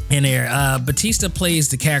 In there, Batista plays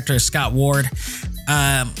the character Scott Ward,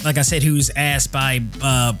 like I said, who's asked by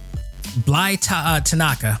Bly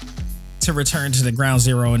Tanaka to return to the Ground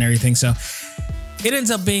Zero and everything. So it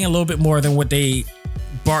ends up being a little bit more than what they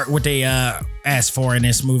asked for in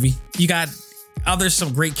this movie. You got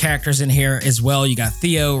some great characters in here as well. You got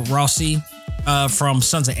Theo Rossi from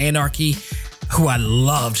Sons of Anarchy, who I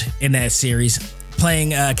loved in that series,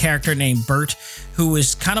 playing a character named Bert, who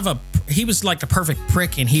was he was like the perfect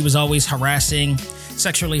prick, and he was always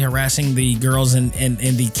sexually harassing the girls in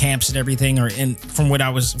the camps and everything, from what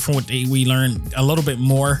we learned a little bit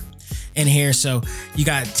more in here. So you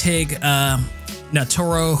got Tig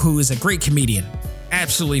Notaro, who is a great comedian,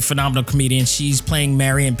 absolutely phenomenal comedian. She's playing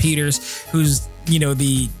Marion Peters, who's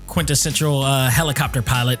the quintessential helicopter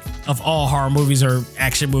pilot of all horror movies or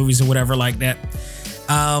action movies or whatever like that.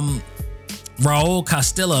 Raul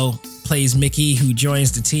Castillo plays Mickey, who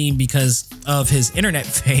joins the team because of his internet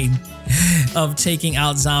fame of taking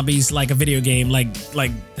out zombies like a video game, like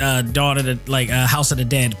House of the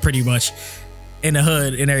Dead, pretty much, in the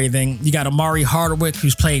hood and everything. You got Amari Hardwick,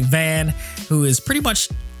 who's playing Van, who is pretty much,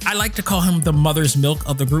 I like to call him the mother's milk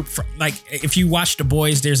of the group. Like, if you watch The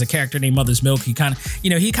Boys, there's a character named Mother's Milk. He kind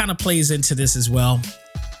of plays into this as well.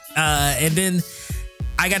 And then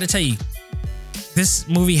I got to tell you, this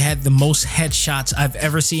movie had the most headshots I've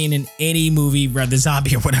ever seen in any movie, whether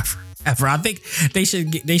zombie or whatever, ever. I think they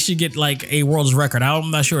should get like a world's record.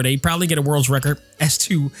 I'm not sure. They probably get a world's record as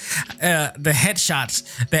to the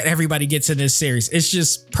headshots that everybody gets in this series. It's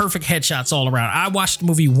just perfect headshots all around. I watched the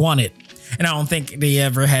movie Wanted, and I don't think they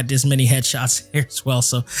ever had this many headshots here as well.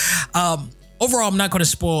 So overall, I'm not going to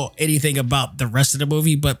spoil anything about the rest of the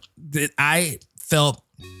movie, but I felt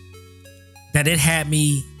that it had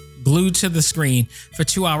me glued to the screen for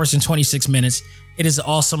 2 hours and 26 minutes. It is an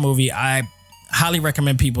awesome movie. I highly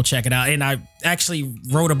recommend people check it out. And I actually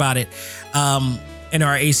wrote about it in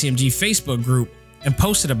our ACMG Facebook group and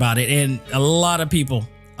posted about it. And a lot of people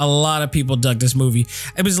dug this movie.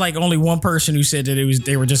 It was like only one person who said that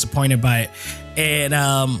they were disappointed by it.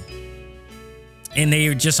 And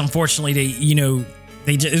they just, unfortunately,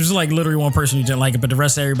 it was like literally one person who didn't like it, but the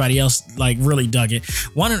rest of everybody else like really dug it.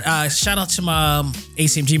 Shout out to my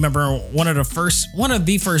ACMG member, one of the first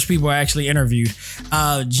people I actually interviewed,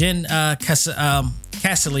 Jen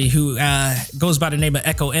Casserly, who goes by the name of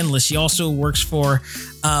Echo Endless. She also works for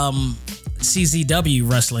CZW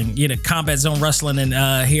Wrestling, Combat Zone Wrestling,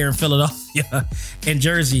 and here in Philadelphia, in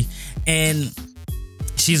Jersey, and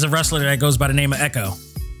she's a wrestler that goes by the name of Echo.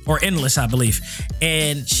 Or Endless, I believe.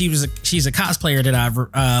 And she's a cosplayer that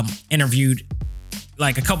I've interviewed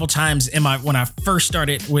like a couple times when I first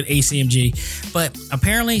started with ACMG, but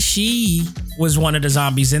apparently she was one of the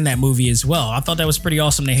zombies in that movie as well. I thought that was pretty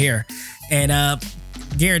awesome to hear, and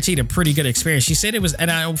guaranteed a pretty good experience. She said it was,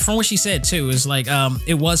 and from what she said too, is like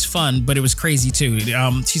it was fun, but it was crazy too.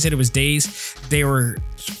 She said it was days. They were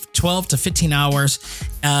 12 to 15 hours,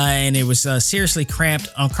 and it was seriously cramped,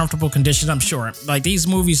 uncomfortable conditions. I'm sure, like these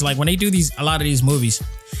movies, like when they do a lot of these movies,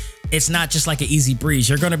 it's not just like an easy breeze.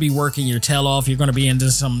 You're going to be working your tail off. You're going to be into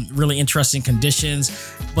some really interesting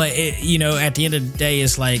conditions. But at the end of the day,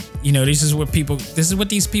 it's like, this is what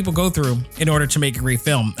these people go through in order to make a great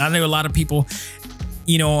film. I know a lot of people,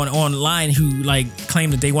 online who like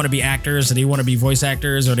claim that they want to be actors, or they want to be voice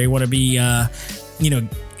actors, or they want to be,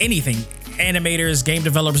 anything, animators, game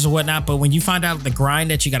developers, or whatnot. But when you find out the grind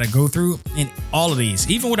that you got to go through in all of these,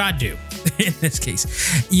 even what I do in this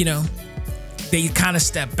case, they kind of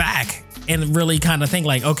step back and really kind of think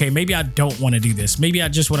like, okay, maybe I don't want to do this. Maybe I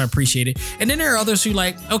just want to appreciate it. And then there are others who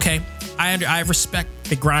like, okay, I respect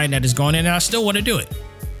the grind that is going in, and I still want to do it.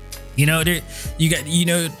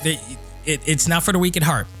 It's not for the weak at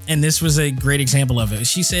heart. And this was a great example of it.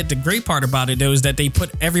 She said the great part about it, though, is that they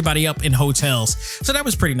put everybody up in hotels. So that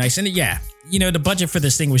was pretty nice. And yeah, the budget for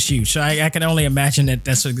this thing was huge. So I can only imagine that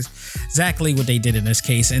that's exactly what they did in this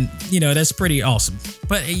case. And, that's pretty awesome.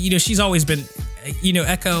 But, she's always been,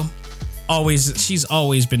 Echo, she's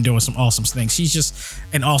always been doing some awesome things. She's just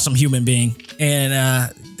an awesome human being.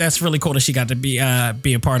 And that's really cool that she got to be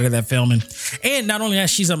a part of that film. And not only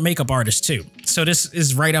that, she's a makeup artist too. So this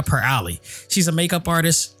is right up her alley. She's a makeup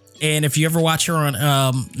artist. And if you ever watch her on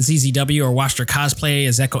ZZW or watched her cosplay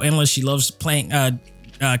as Echo Endless, she loves playing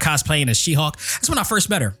cosplaying as She-Hulk. That's when I first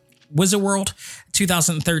met her. Wizard World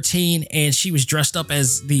 2013, and she was dressed up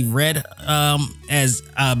as the red as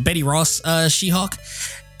Betty Ross She-Hulk,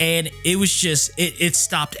 and it was just it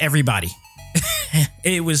stopped everybody.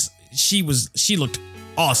 She looked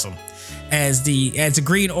awesome as the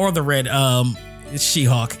green or the red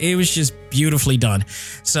She-Hulk. It was just beautifully done.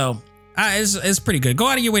 So it's pretty good. Go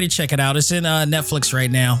out of your way to check it out. It's in Netflix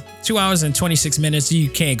right now. 2 hours and 26 minutes. You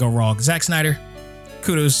can't go wrong. Zack Snyder,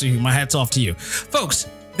 kudos to you. My hat's off to you. Folks,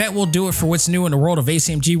 that will do it for what's new in the world of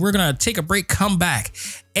ACMG. We're going to take a break, come back,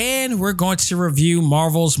 and we're going to review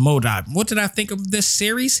Marvel's MODOK. What did I think of this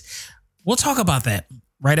series? We'll talk about that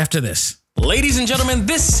right after this. Ladies and gentlemen,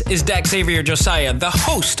 this is Dak Xavier Josiah, the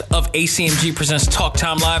host of ACMG Presents Talk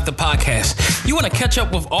Time Live, the podcast. You want to catch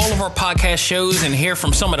up with all of our podcast shows and hear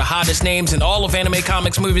from some of the hottest names in all of anime,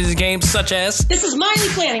 comics, movies, and games, such as... This is Miley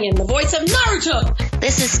Flanagan, the voice of Naruto.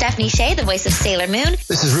 This is Stephanie Shea, the voice of Sailor Moon.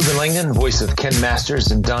 This is Ruben Langdon, voice of Ken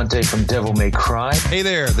Masters and Dante from Devil May Cry. Hey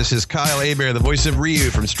there, this is Kyle Hebert, the voice of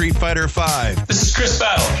Ryu from Street Fighter V. This is Chris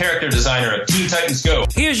Battle, character designer of Teen Titans Go.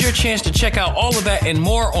 Here's your chance to check out all of that and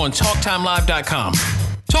more on TalkTimeLive.com.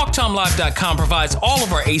 TalkTimeLive.com provides all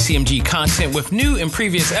of our ACMG content with new and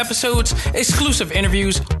previous episodes, exclusive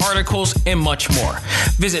interviews, articles, and much more.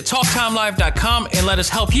 Visit TalkTimeLive.com and let us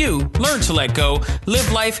help you learn to let go, live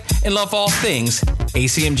life, and love all things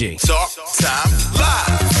ACMG. Talk Time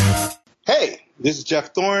Live. Hey, this is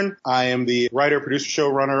Jeff Thorne. I am the writer, producer,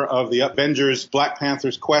 showrunner of the Avengers Black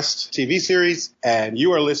Panther's Quest TV series, and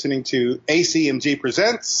you are listening to ACMG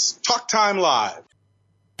Presents Talk Time Live.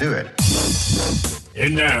 Do it.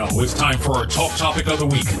 And now it's time for our talk topic of the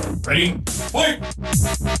week. Ready? Play!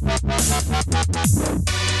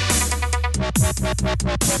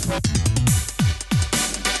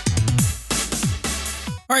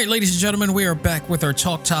 All right, ladies and gentlemen, we are back with our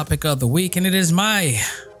talk topic of the week, and it is my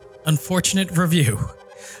unfortunate review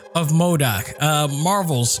of MODOK,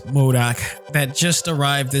 Marvel's MODOK, that just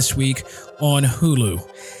arrived this week on Hulu.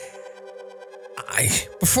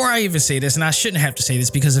 Before I even say this, and I shouldn't have to say this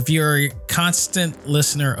because if you're a constant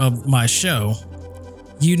listener of my show,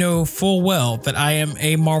 you know full well that I am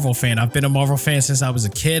a Marvel fan. I've been a Marvel fan since I was a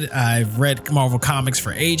kid. I've read Marvel comics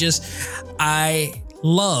for ages. I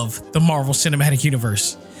love the Marvel Cinematic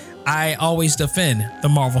Universe. I always defend the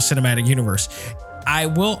Marvel Cinematic Universe. I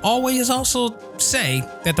will always also say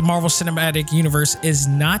that the Marvel Cinematic Universe is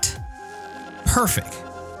not perfect.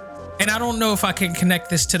 And I don't know if I can connect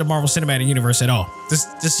this to the Marvel Cinematic Universe at all. This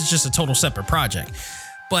is just a total separate project.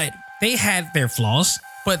 But they had their flaws,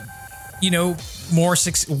 but way more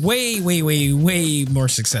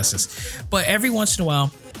successes. But every once in a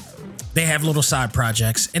while, they have little side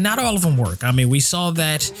projects, and not all of them work. I mean, we saw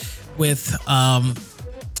that with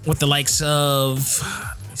the likes of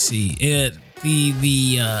the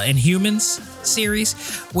Inhumans series,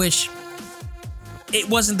 which it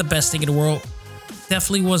wasn't the best thing in the world.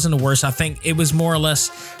 Definitely wasn't the worst. I think it was more or less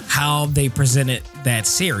how they presented that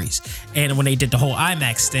series. And when they did the whole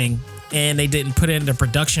IMAX thing, and they didn't put in the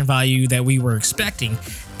production value that we were expecting,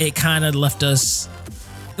 it kind of left us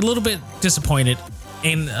a little bit disappointed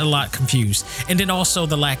and a lot confused. And then also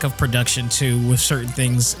the lack of production too with certain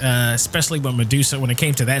things, especially with Medusa. When it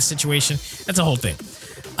came to that situation, that's a whole thing.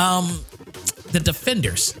 The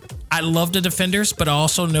Defenders. I love the Defenders, but I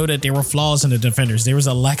also know that there were flaws in the Defenders. There was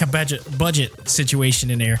a lack of budget situation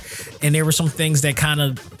in there, and there were some things that kind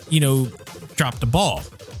of, dropped the ball,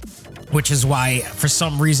 which is why for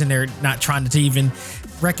some reason they're not trying to even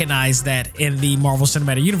recognize that in the Marvel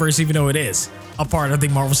Cinematic Universe, even though it is a part of the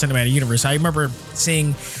Marvel Cinematic Universe. I remember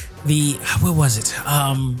seeing the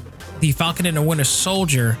Falcon and the Winter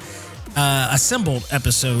Soldier assembled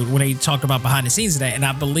episode when they talked about behind the scenes of that, and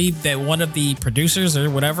I believe that one of the producers or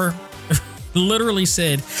whatever literally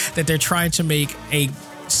said that they're trying to make a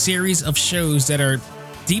series of shows that are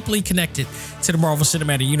deeply connected to the Marvel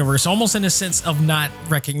Cinematic Universe, almost in the sense of not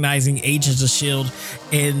recognizing Agents of S.H.I.E.L.D.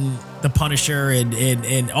 and The Punisher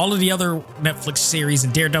and all of the other Netflix series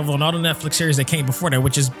and Daredevil and all the Netflix series that came before that,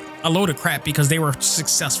 which is a load of crap because they were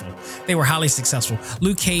successful. They were highly successful.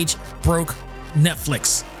 Luke Cage broke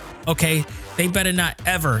Netflix. Okay, they better not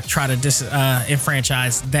ever try to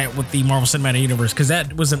enfranchise that with the Marvel Cinematic Universe, because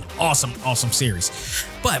that was an awesome series.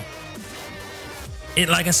 But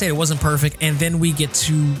like I said, it wasn't perfect. And then we get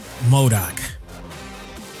to MODOK.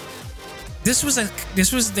 This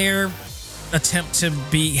was their attempt to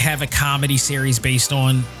have a comedy series based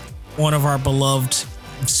on one of our beloved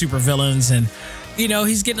supervillains, and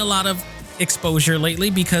he's getting a lot of exposure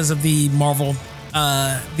lately because of the Marvel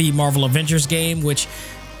Avengers game, which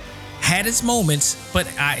had its moments, but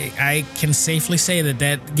I can safely say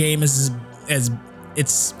that game is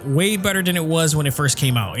it's way better than it was when it first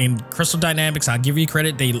came out. And Crystal Dynamics, I'll give you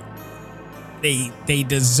credit, they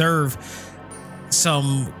deserve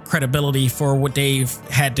some credibility for what they've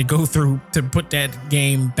had to go through to put that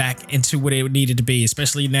game back into what it needed to be,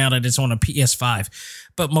 especially now that it's on a PS5.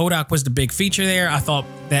 But MODOK was the big feature there. I thought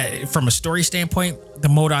that from a story standpoint, the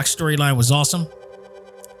MODOK storyline was awesome.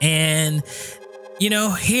 And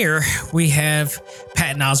here we have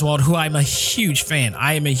Patton Oswalt, who I'm a huge fan.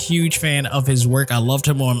 I am a huge fan of his work. I loved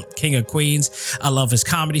him on King of Queens. I love his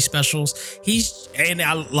comedy specials. And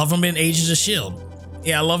I love him in Agents of S.H.I.E.L.D.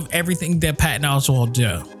 Yeah, I love everything that Patton Oswalt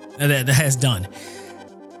has done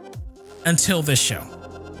until this show.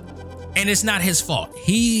 And it's not his fault.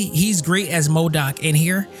 He's great as MODOK in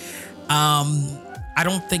here. I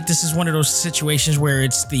don't think this is one of those situations where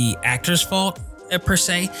it's the actor's fault per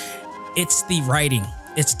se. It's the writing,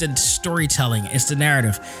 it's the storytelling, it's the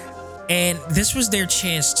narrative. And this was their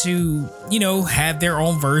chance to, have their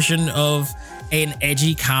own version of an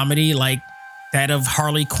edgy comedy like that of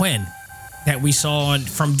Harley Quinn that we saw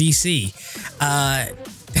from DC.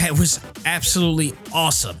 That was absolutely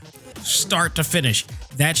awesome. Start to finish.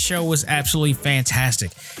 That show was absolutely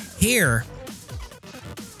fantastic. Here,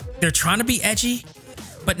 they're trying to be edgy,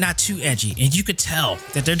 but not too edgy. And you could tell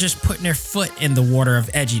that they're just putting their foot in the water of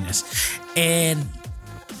edginess. And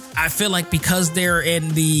I feel like because they're in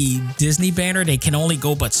the Disney banner, they can only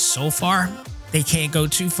go but so far. They can't go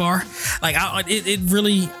too far. Like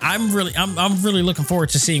I'm really looking forward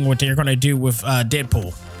to seeing what they're going to do with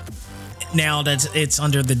Deadpool now that it's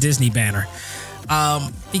under the Disney banner.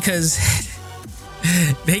 Because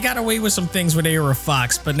they got away with some things when they were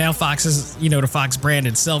Fox, but now Fox is, the Fox brand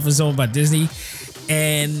itself is owned by Disney.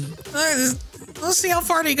 And we'll see how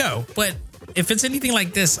far they go. But if it's anything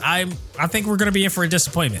like this, I think we're going to be in for a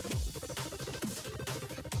disappointment.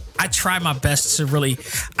 I try my best to really,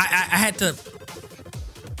 I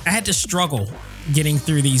had to struggle getting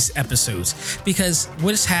through these episodes, because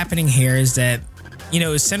what's happening here is that,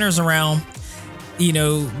 it centers around,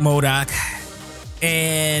 MODOK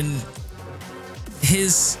and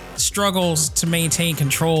his struggles to maintain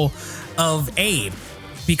control of AIM,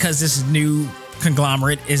 because this new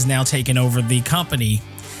conglomerate is now taking over the company,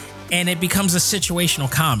 and it becomes a situational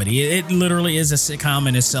comedy. It literally is a sitcom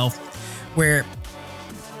in itself, where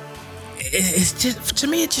it's just, to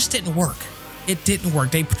me, it just didn't work. It didn't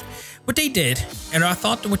work. What they did, and I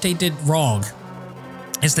thought that what they did wrong,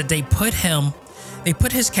 is that they put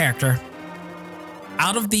his character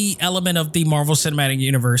out of the element of the Marvel Cinematic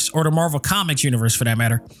Universe, or the Marvel Comics universe for that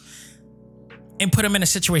matter, and put him in a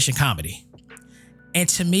situation comedy. And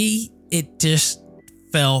to me, it just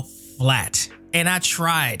fell flat. And I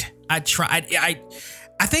tried. I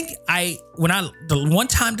think the one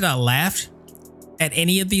time that I laughed at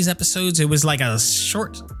any of these episodes, it was like a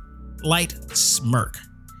short, light smirk.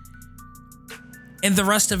 And the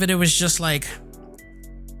rest of it was just like,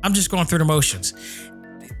 I'm just going through the motions.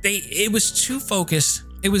 It was too focused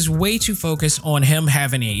It was way too focused on him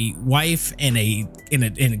having a wife and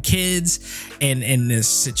kids and in this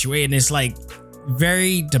situation. It's like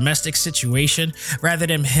very domestic situation rather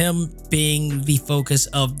than him being the focus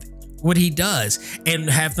of what he does and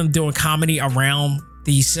have them doing comedy around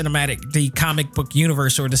the comic book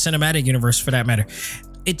universe or the cinematic universe for that matter.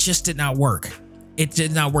 It just did not work. It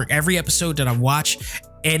did not work. Every episode that I watched,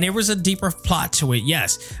 and there was a deeper plot to it,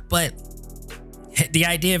 yes, but the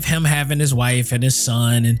idea of him having his wife and his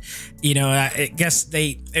son, and I guess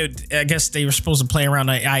they were supposed to play around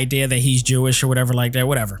the idea that he's Jewish or whatever like that,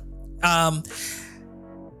 whatever.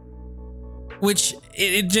 Which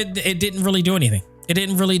it didn't really do anything. It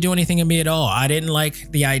didn't really do anything to me at all. I didn't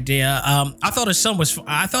like the idea. I thought his son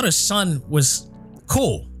was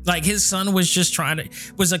cool. Like his son was just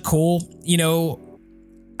was a cool,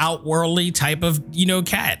 outworldly type of,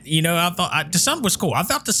 cat. I thought the son was cool. I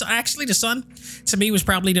thought the son to me was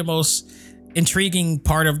probably the most intriguing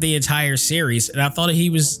part of the entire series. And I thought he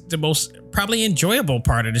was the most probably enjoyable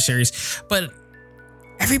part of the series. But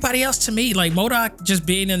everybody else to me, like MODOK just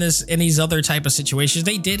being in these other type of situations,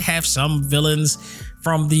 they did have some villains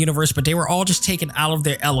from the universe, but they were all just taken out of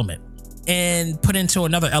their element and put into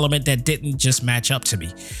another element that didn't just match up to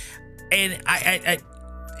me. And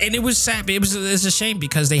and it was sad. It was a shame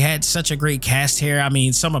because they had such a great cast here. I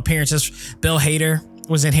mean, some appearances. Bill Hader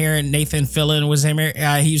was in here, and Nathan Fillion was in here.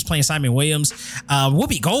 He was playing Simon Williams.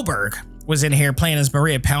 Whoopi Goldberg was in here playing as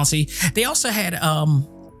Maria Pouncey. They also had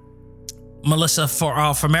Melissa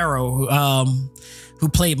Fumero, who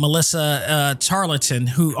played Melissa Tarleton,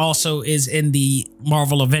 who also is in the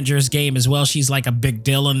Marvel Avengers game as well. She's like a big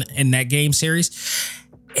deal in that game series.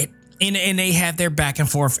 And they have their back and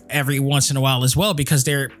forth every once in a while as well, because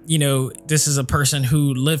this is a person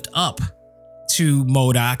who lived up to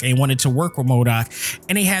MODOK and wanted to work with MODOK,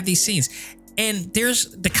 and they have these scenes. And there's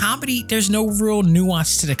the comedy. There's no real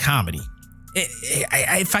nuance to the comedy.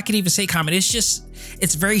 If I could even say comedy,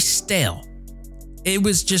 it's very stale. It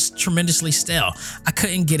was just tremendously stale. I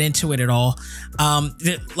couldn't get into it at all.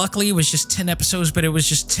 Luckily, it was just 10 episodes, but it was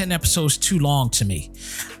just 10 episodes too long to me.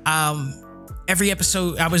 Every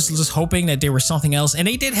episode, I was just hoping that there was something else, and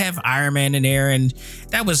they did have Iron Man in there, and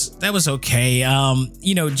that was okay.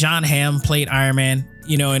 John Hamm played Iron Man,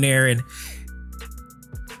 in there, and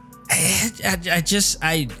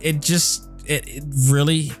it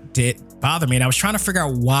really did bother me, and I was trying to figure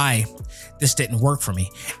out why this didn't work for me,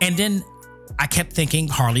 and then I kept thinking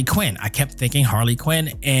Harley Quinn.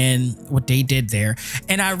 And what they did there,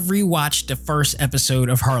 and I rewatched the first episode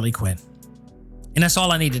of Harley Quinn, and that's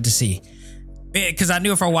all I needed to see. Because I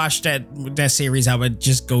knew if I watched that series, I would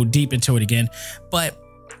just go deep into it again. But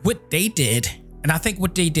what they did, and I think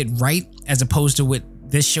what they did right, as opposed to what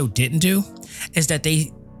this show didn't do, is that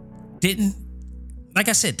they didn't, like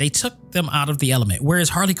I said, they took them out of the element. Whereas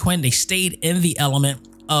Harley Quinn, they stayed in the element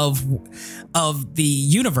of the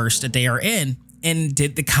universe that they are in and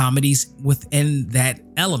did the comedies within that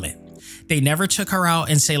element. They never took her out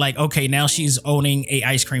and say like, okay, now she's owning a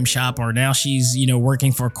ice cream shop, or now she's,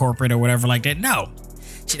 working for a corporate or whatever like that. No,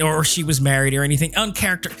 or she was married or anything.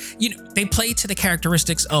 They played to the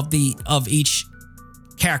characteristics of each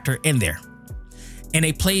character in there, and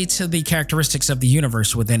they played to the characteristics of the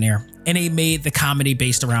universe within there, and they made the comedy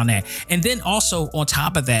based around that. And then also on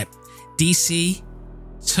top of that, DC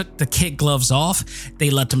took the kid gloves off. They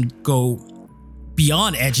let them go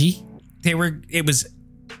beyond edgy. It was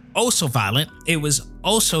so violent. It was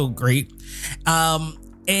so great.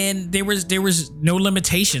 And there was no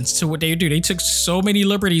limitations to what they would do. They took so many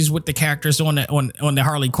liberties with the characters on the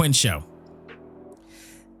Harley Quinn show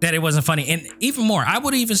that it wasn't funny. And even more, I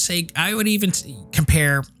would even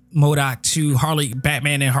compare MODOK to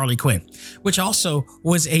Batman and Harley Quinn, which also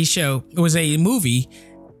was a movie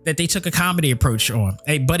that they took a comedy approach on,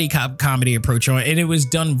 a buddy cop comedy approach on, and it was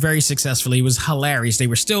done very successfully. It was hilarious. They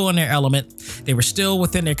were still in their element. They were still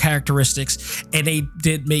within their characteristics, and they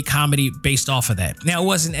did make comedy based off of that. Now, it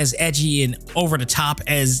wasn't as edgy and over the top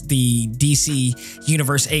as the DC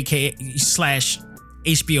Universe, aka /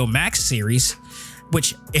 HBO Max series,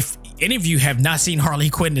 which if any of you have not seen Harley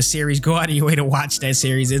Quinn, the series, go out of your way to watch that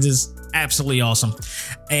series. It is absolutely awesome.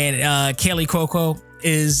 And Kaley Cuoco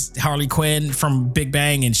is Harley Quinn from Big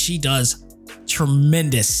Bang, and she does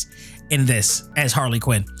tremendous in this as Harley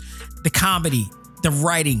Quinn. The comedy, the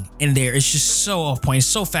writing in there is just so off point,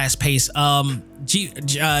 so fast paced. JB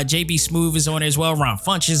Smoove is on there as well. Ron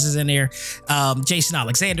Funches is in there. Jason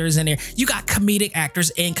Alexander is in there. You got comedic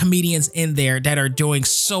actors and comedians in there that are doing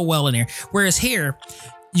so well in there. Whereas here,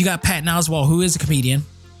 you got Patton Oswalt, who is a comedian,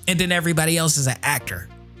 and then everybody else is an actor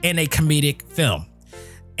in a comedic film.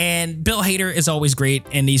 And Bill Hader is always great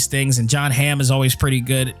in these things, and John Hamm is always pretty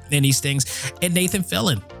good in these things, and Nathan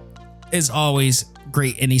Fillion is always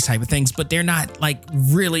great in these type of things, but they're not like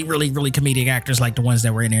really comedic actors like the ones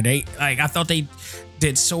that were in there. They like, I thought they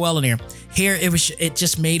did so well in there. Here it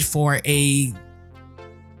just made for like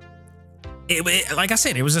I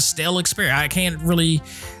said, it was a stale experience. I can't really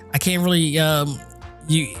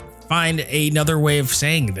you find another way of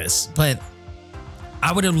saying this, but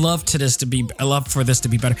I would have loved for this to be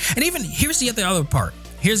better. And even here's the other part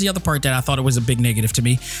that I thought it was a big negative to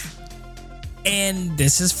me. And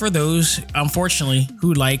this is for those, unfortunately,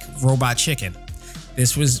 who like Robot Chicken.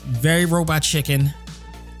 This was very Robot Chicken,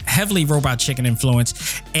 heavily Robot Chicken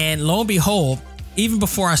influence. And lo and behold, even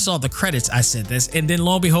before I saw the credits, I said this. And then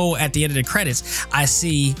lo and behold, at the end of the credits, I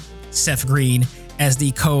see Seth Green as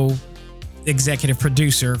the co-executive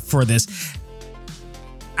producer for this.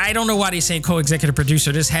 I don't know why they're saying co-executive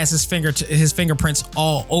producer. This has his fingerprints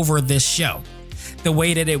all over this show. The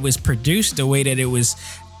way that it was produced, the way that it was...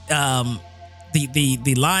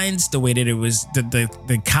 the lines, the way that it was,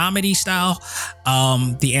 the comedy style,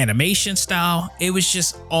 the animation style, it was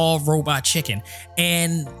just all Robot Chicken.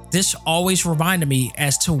 And this always reminded me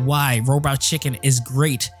as to why Robot Chicken is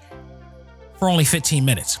great for only 15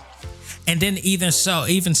 minutes. And then even so,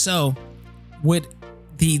 with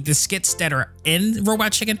the skits that are in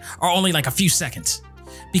Robot Chicken are only like a few seconds.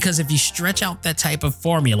 Because if you stretch out that type of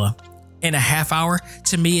formula in a half hour,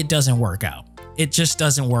 to me, it doesn't work out. It just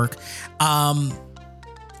doesn't work.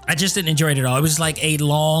 I just didn't enjoy it at all. It was like a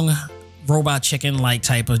long Robot Chicken like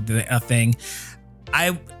type of thing.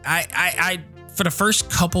 I for the first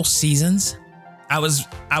couple seasons, I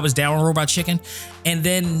was down on Robot Chicken, and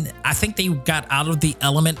then I think they got out of the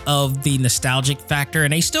element of the nostalgic factor,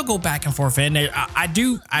 and they still go back and forth. And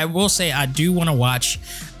I will say I do want to watch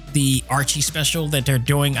the Archie special that they're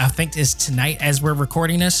doing. I think is tonight as we're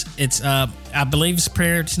recording this. It's I believe it's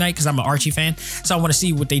premiered tonight because I'm an Archie fan, so I want to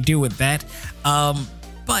see what they do with that.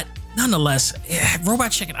 But nonetheless,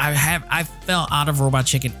 Robot Chicken, I fell out of Robot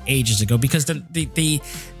Chicken ages ago because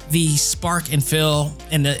the spark and feel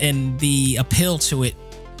and the appeal to it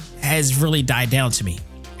has really died down to me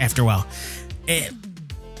after a while. And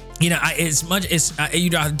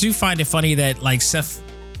I do find it funny that like Seth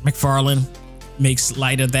MacFarlane makes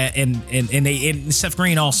light of that, and Seth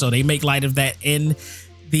Green also, they make light of that in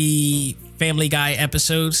the Family Guy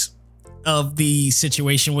episodes of the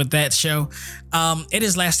situation with that show. It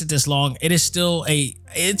has lasted this long. It is still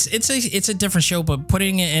it's a different show, but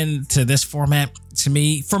putting it into this format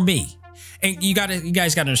for me, and you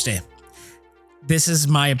guys gotta understand, this is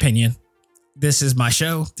my opinion. This is my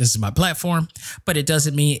show. This is my platform, but it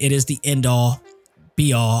doesn't mean it is the end all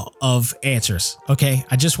be all of answers. Okay.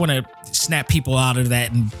 I just want to snap people out of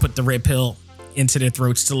that and put the red pill into their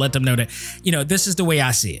throats to let them know that, this is the way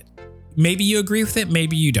I see it. Maybe you agree with it.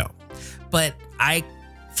 Maybe you don't. But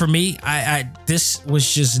for me, this was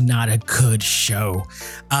just not a good show.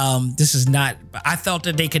 This is not, I feel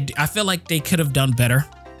like they could have done better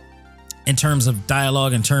in terms of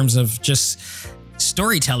dialogue, in terms of just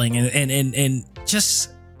storytelling and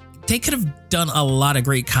just, they could have done a lot of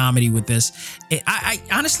great comedy with this. I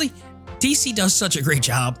honestly, DC does such a great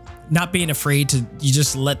job not being afraid to, you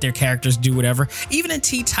just let their characters do whatever. Even in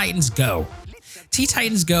Teen Titans Go,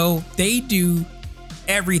 they do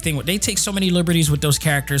everything. They take so many liberties with those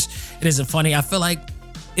characters. It isn't funny. I feel like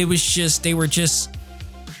it was just, they were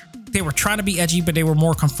trying to be edgy, but they were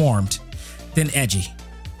more conformed than edgy.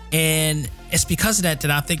 And it's because of that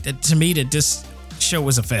I think that, to me, that this show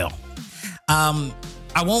was a fail.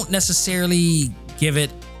 I won't necessarily give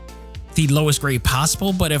it the lowest grade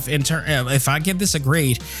possible, but if I give this a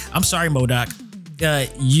grade, I'm sorry, MODOK,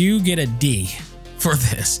 you get a D for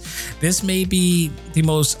this. This may be the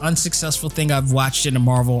most unsuccessful thing I've watched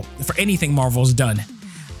for anything Marvel's done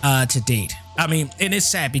to date. I mean, and it's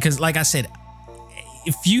sad because, like I said,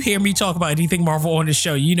 if you hear me talk about anything Marvel on this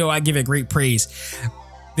show, I give it great praise.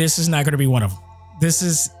 This is not going to be one of them. This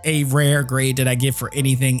is a rare grade that I give for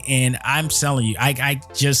anything, and I'm telling you, I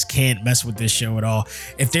just can't mess with this show at all.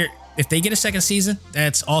 If they get a second season,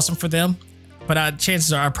 that's awesome for them, but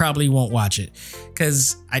chances are I probably won't watch it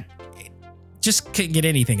because I just couldn't get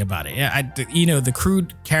anything about it. The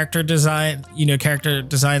crude character design, character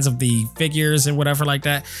designs of the figures and whatever like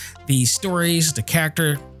that, the stories, the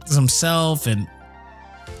character themselves, and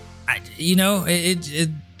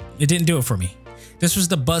it didn't do it for me. This was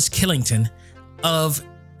the Buzz Killington of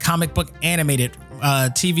comic book animated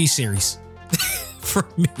TV series for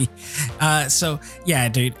me. So yeah,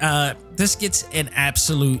 dude, this gets an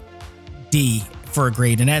absolute D for a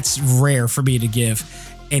grade, and that's rare for me to give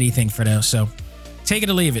anything for those. So take it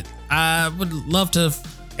or leave it. I would love to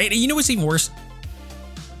And you know what's even worse?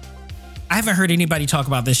 I haven't heard anybody talk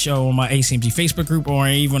about this show on my ACMG Facebook group or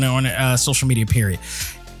even on social media, period.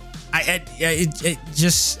 I'm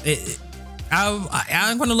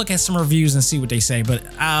going to look at some reviews and see what they say, but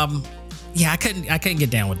yeah, I couldn't get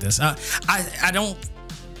down with this. I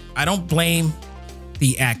don't blame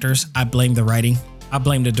the actors. I blame the writing. I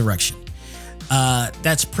blame the direction.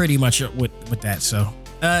 That's pretty much it with that. So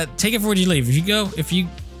take it for what you leave. If you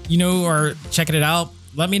are checking it out,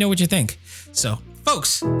 let me know what you think. So,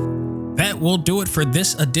 folks, that will do it for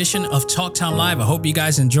this edition of Talk Time Live. I hope you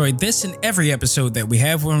guys enjoyed this and every episode that we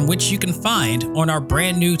have, in which you can find on our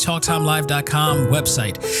brand new TalkTimeLive.com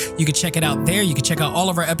website. You can check it out there. You can check out all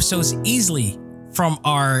of our episodes easily from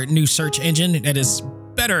our new search engine that is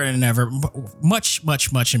better than ever,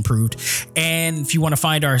 much improved. And if you want to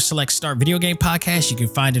find our Select Start video game podcast, you can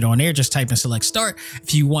find it on there. Just type in Select Start.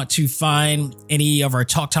 If you want to find any of our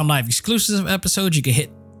Talk Time Live exclusive episodes, you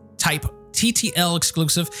can type TTL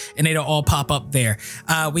exclusive and it'll all pop up there.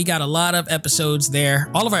 We got a lot of episodes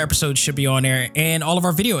there. All of our episodes should be on there, and all of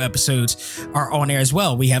our video episodes are on there as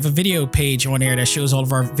well. We have a video page on there that shows all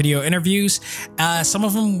of our video interviews, some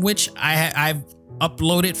of them which I've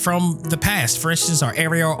uploaded from the past. For instance, our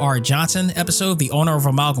Ariel R. Johnson episode, the owner of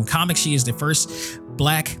Amalgam Comics. She is the first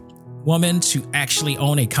Black woman to actually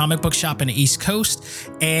own a comic book shop in the East Coast,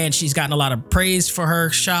 and she's gotten a lot of praise for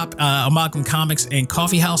her shop. Amalgam Comics and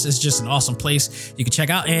Coffee House is just an awesome place you can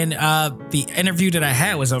check out. And the interview that I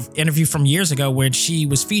had was an interview from years ago where she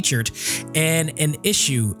was featured in an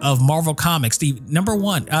issue of Marvel Comics, the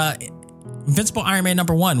 #1 Invincible Iron Man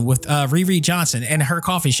 #1 with Riri Johnson and her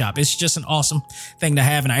coffee shop. It's just an awesome thing to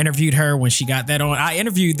have. And I interviewed her when she got that on. I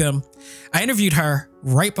interviewed her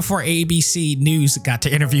right before ABC News got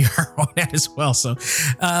to interview her on that as well. So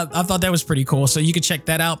I thought that was pretty cool. So you can check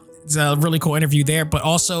that out. It's a really cool interview there, but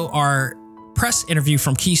also our press interview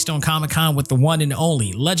from Keystone Comic-Con with the one and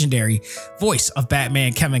only legendary voice of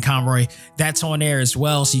Batman, Kevin Conroy. That's on there as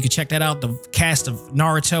well. So you can check that out. The cast of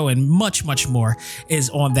Naruto and much more is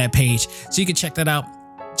on that page. So you can check that out.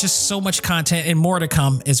 Just so much content and more to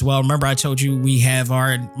come as well. Remember, I told you we have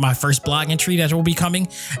my first blog entry that will be coming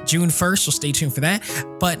June 1st. So stay tuned for that.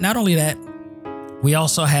 But not only that, we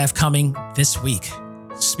also have coming this week,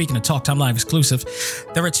 speaking of Talk Time Live exclusive,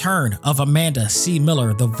 the return of Amanda C.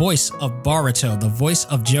 Miller, the voice of Boruto, the voice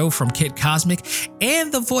of Joe from Kid Cosmic,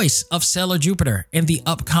 and the voice of Sailor Jupiter in the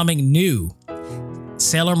upcoming new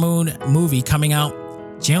Sailor Moon movie coming out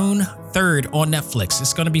June 3rd on Netflix.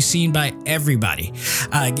 It's going to be seen by everybody.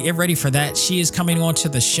 Get ready for that. She is coming on to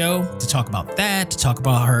the show to talk about that, to talk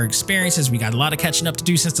about her experiences. We got a lot of catching up to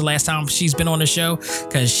do since the last time she's been on the show,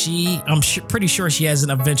 because I'm pretty sure she has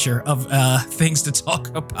an adventure of things to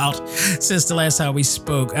talk about since the last time we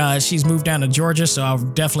spoke. She's moved down to Georgia, so I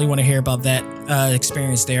definitely want to hear about that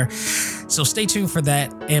experience there. So stay tuned for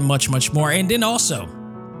that and much more. And then also,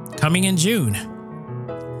 coming in June,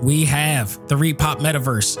 we have the Repop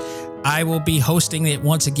Metaverse. I will be hosting it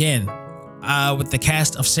once again with the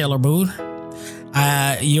cast of Sailor Moon.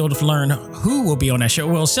 You'll learn who will be on that show.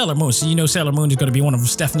 Well, Sailor Moon. So you know Sailor Moon is going to be one of them.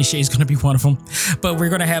 Stephanie Shea is going to be one of them. But we're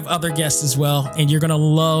going to have other guests as well, and you're going to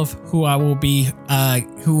love who will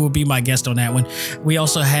be my guest on that one. We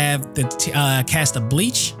also have the cast of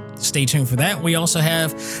Bleach. Stay tuned for that. We also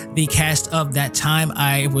have the cast of That Time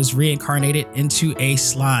I Was Reincarnated into a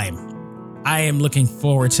Slime. I am looking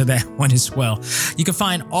forward to that one as well. You can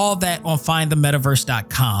find all that on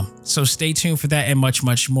findthemetaverse.com. So stay tuned for that and much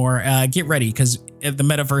more. Get ready, because the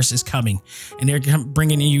metaverse is coming, and they're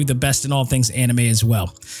bringing you the best in all things anime as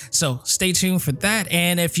well. So stay tuned for that.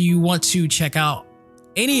 And if you want to check out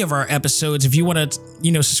any of our episodes, if you want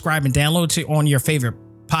to, subscribe and download on your favorite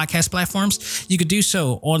podcast platforms, you could do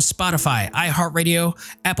so on Spotify, iHeartRadio,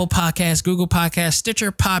 Apple Podcasts, Google Podcasts,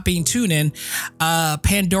 Stitcher, Podbean, TuneIn,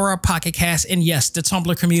 Pandora, Pocket Cast, and yes, the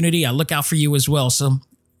Tumblr community. I look out for you as well. So,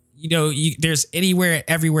 there's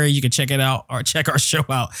everywhere you can check it out or check our show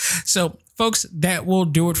out. So, folks, that will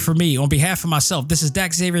do it for me. On behalf of myself, this is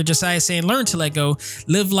Dak Xavier Josiah saying, learn to let go,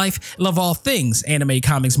 live life, love all things anime,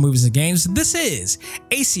 comics, movies, and games. This is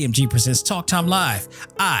ACMG Presents Talk Time Live.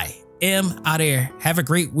 I am out of here. Have a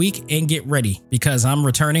great week and get ready, because I'm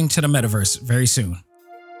returning to the metaverse very soon.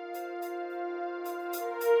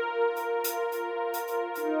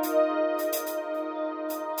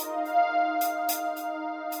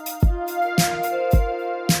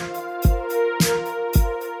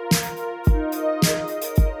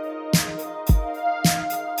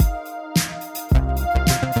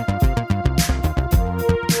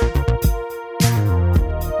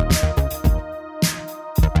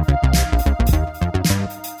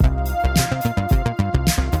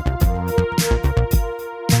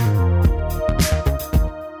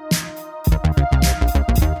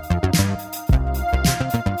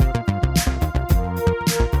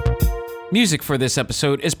 Music for this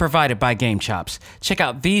episode is provided by Game Chops. Check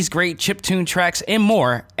out these great chiptune tracks and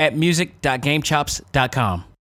more at music.gamechops.com.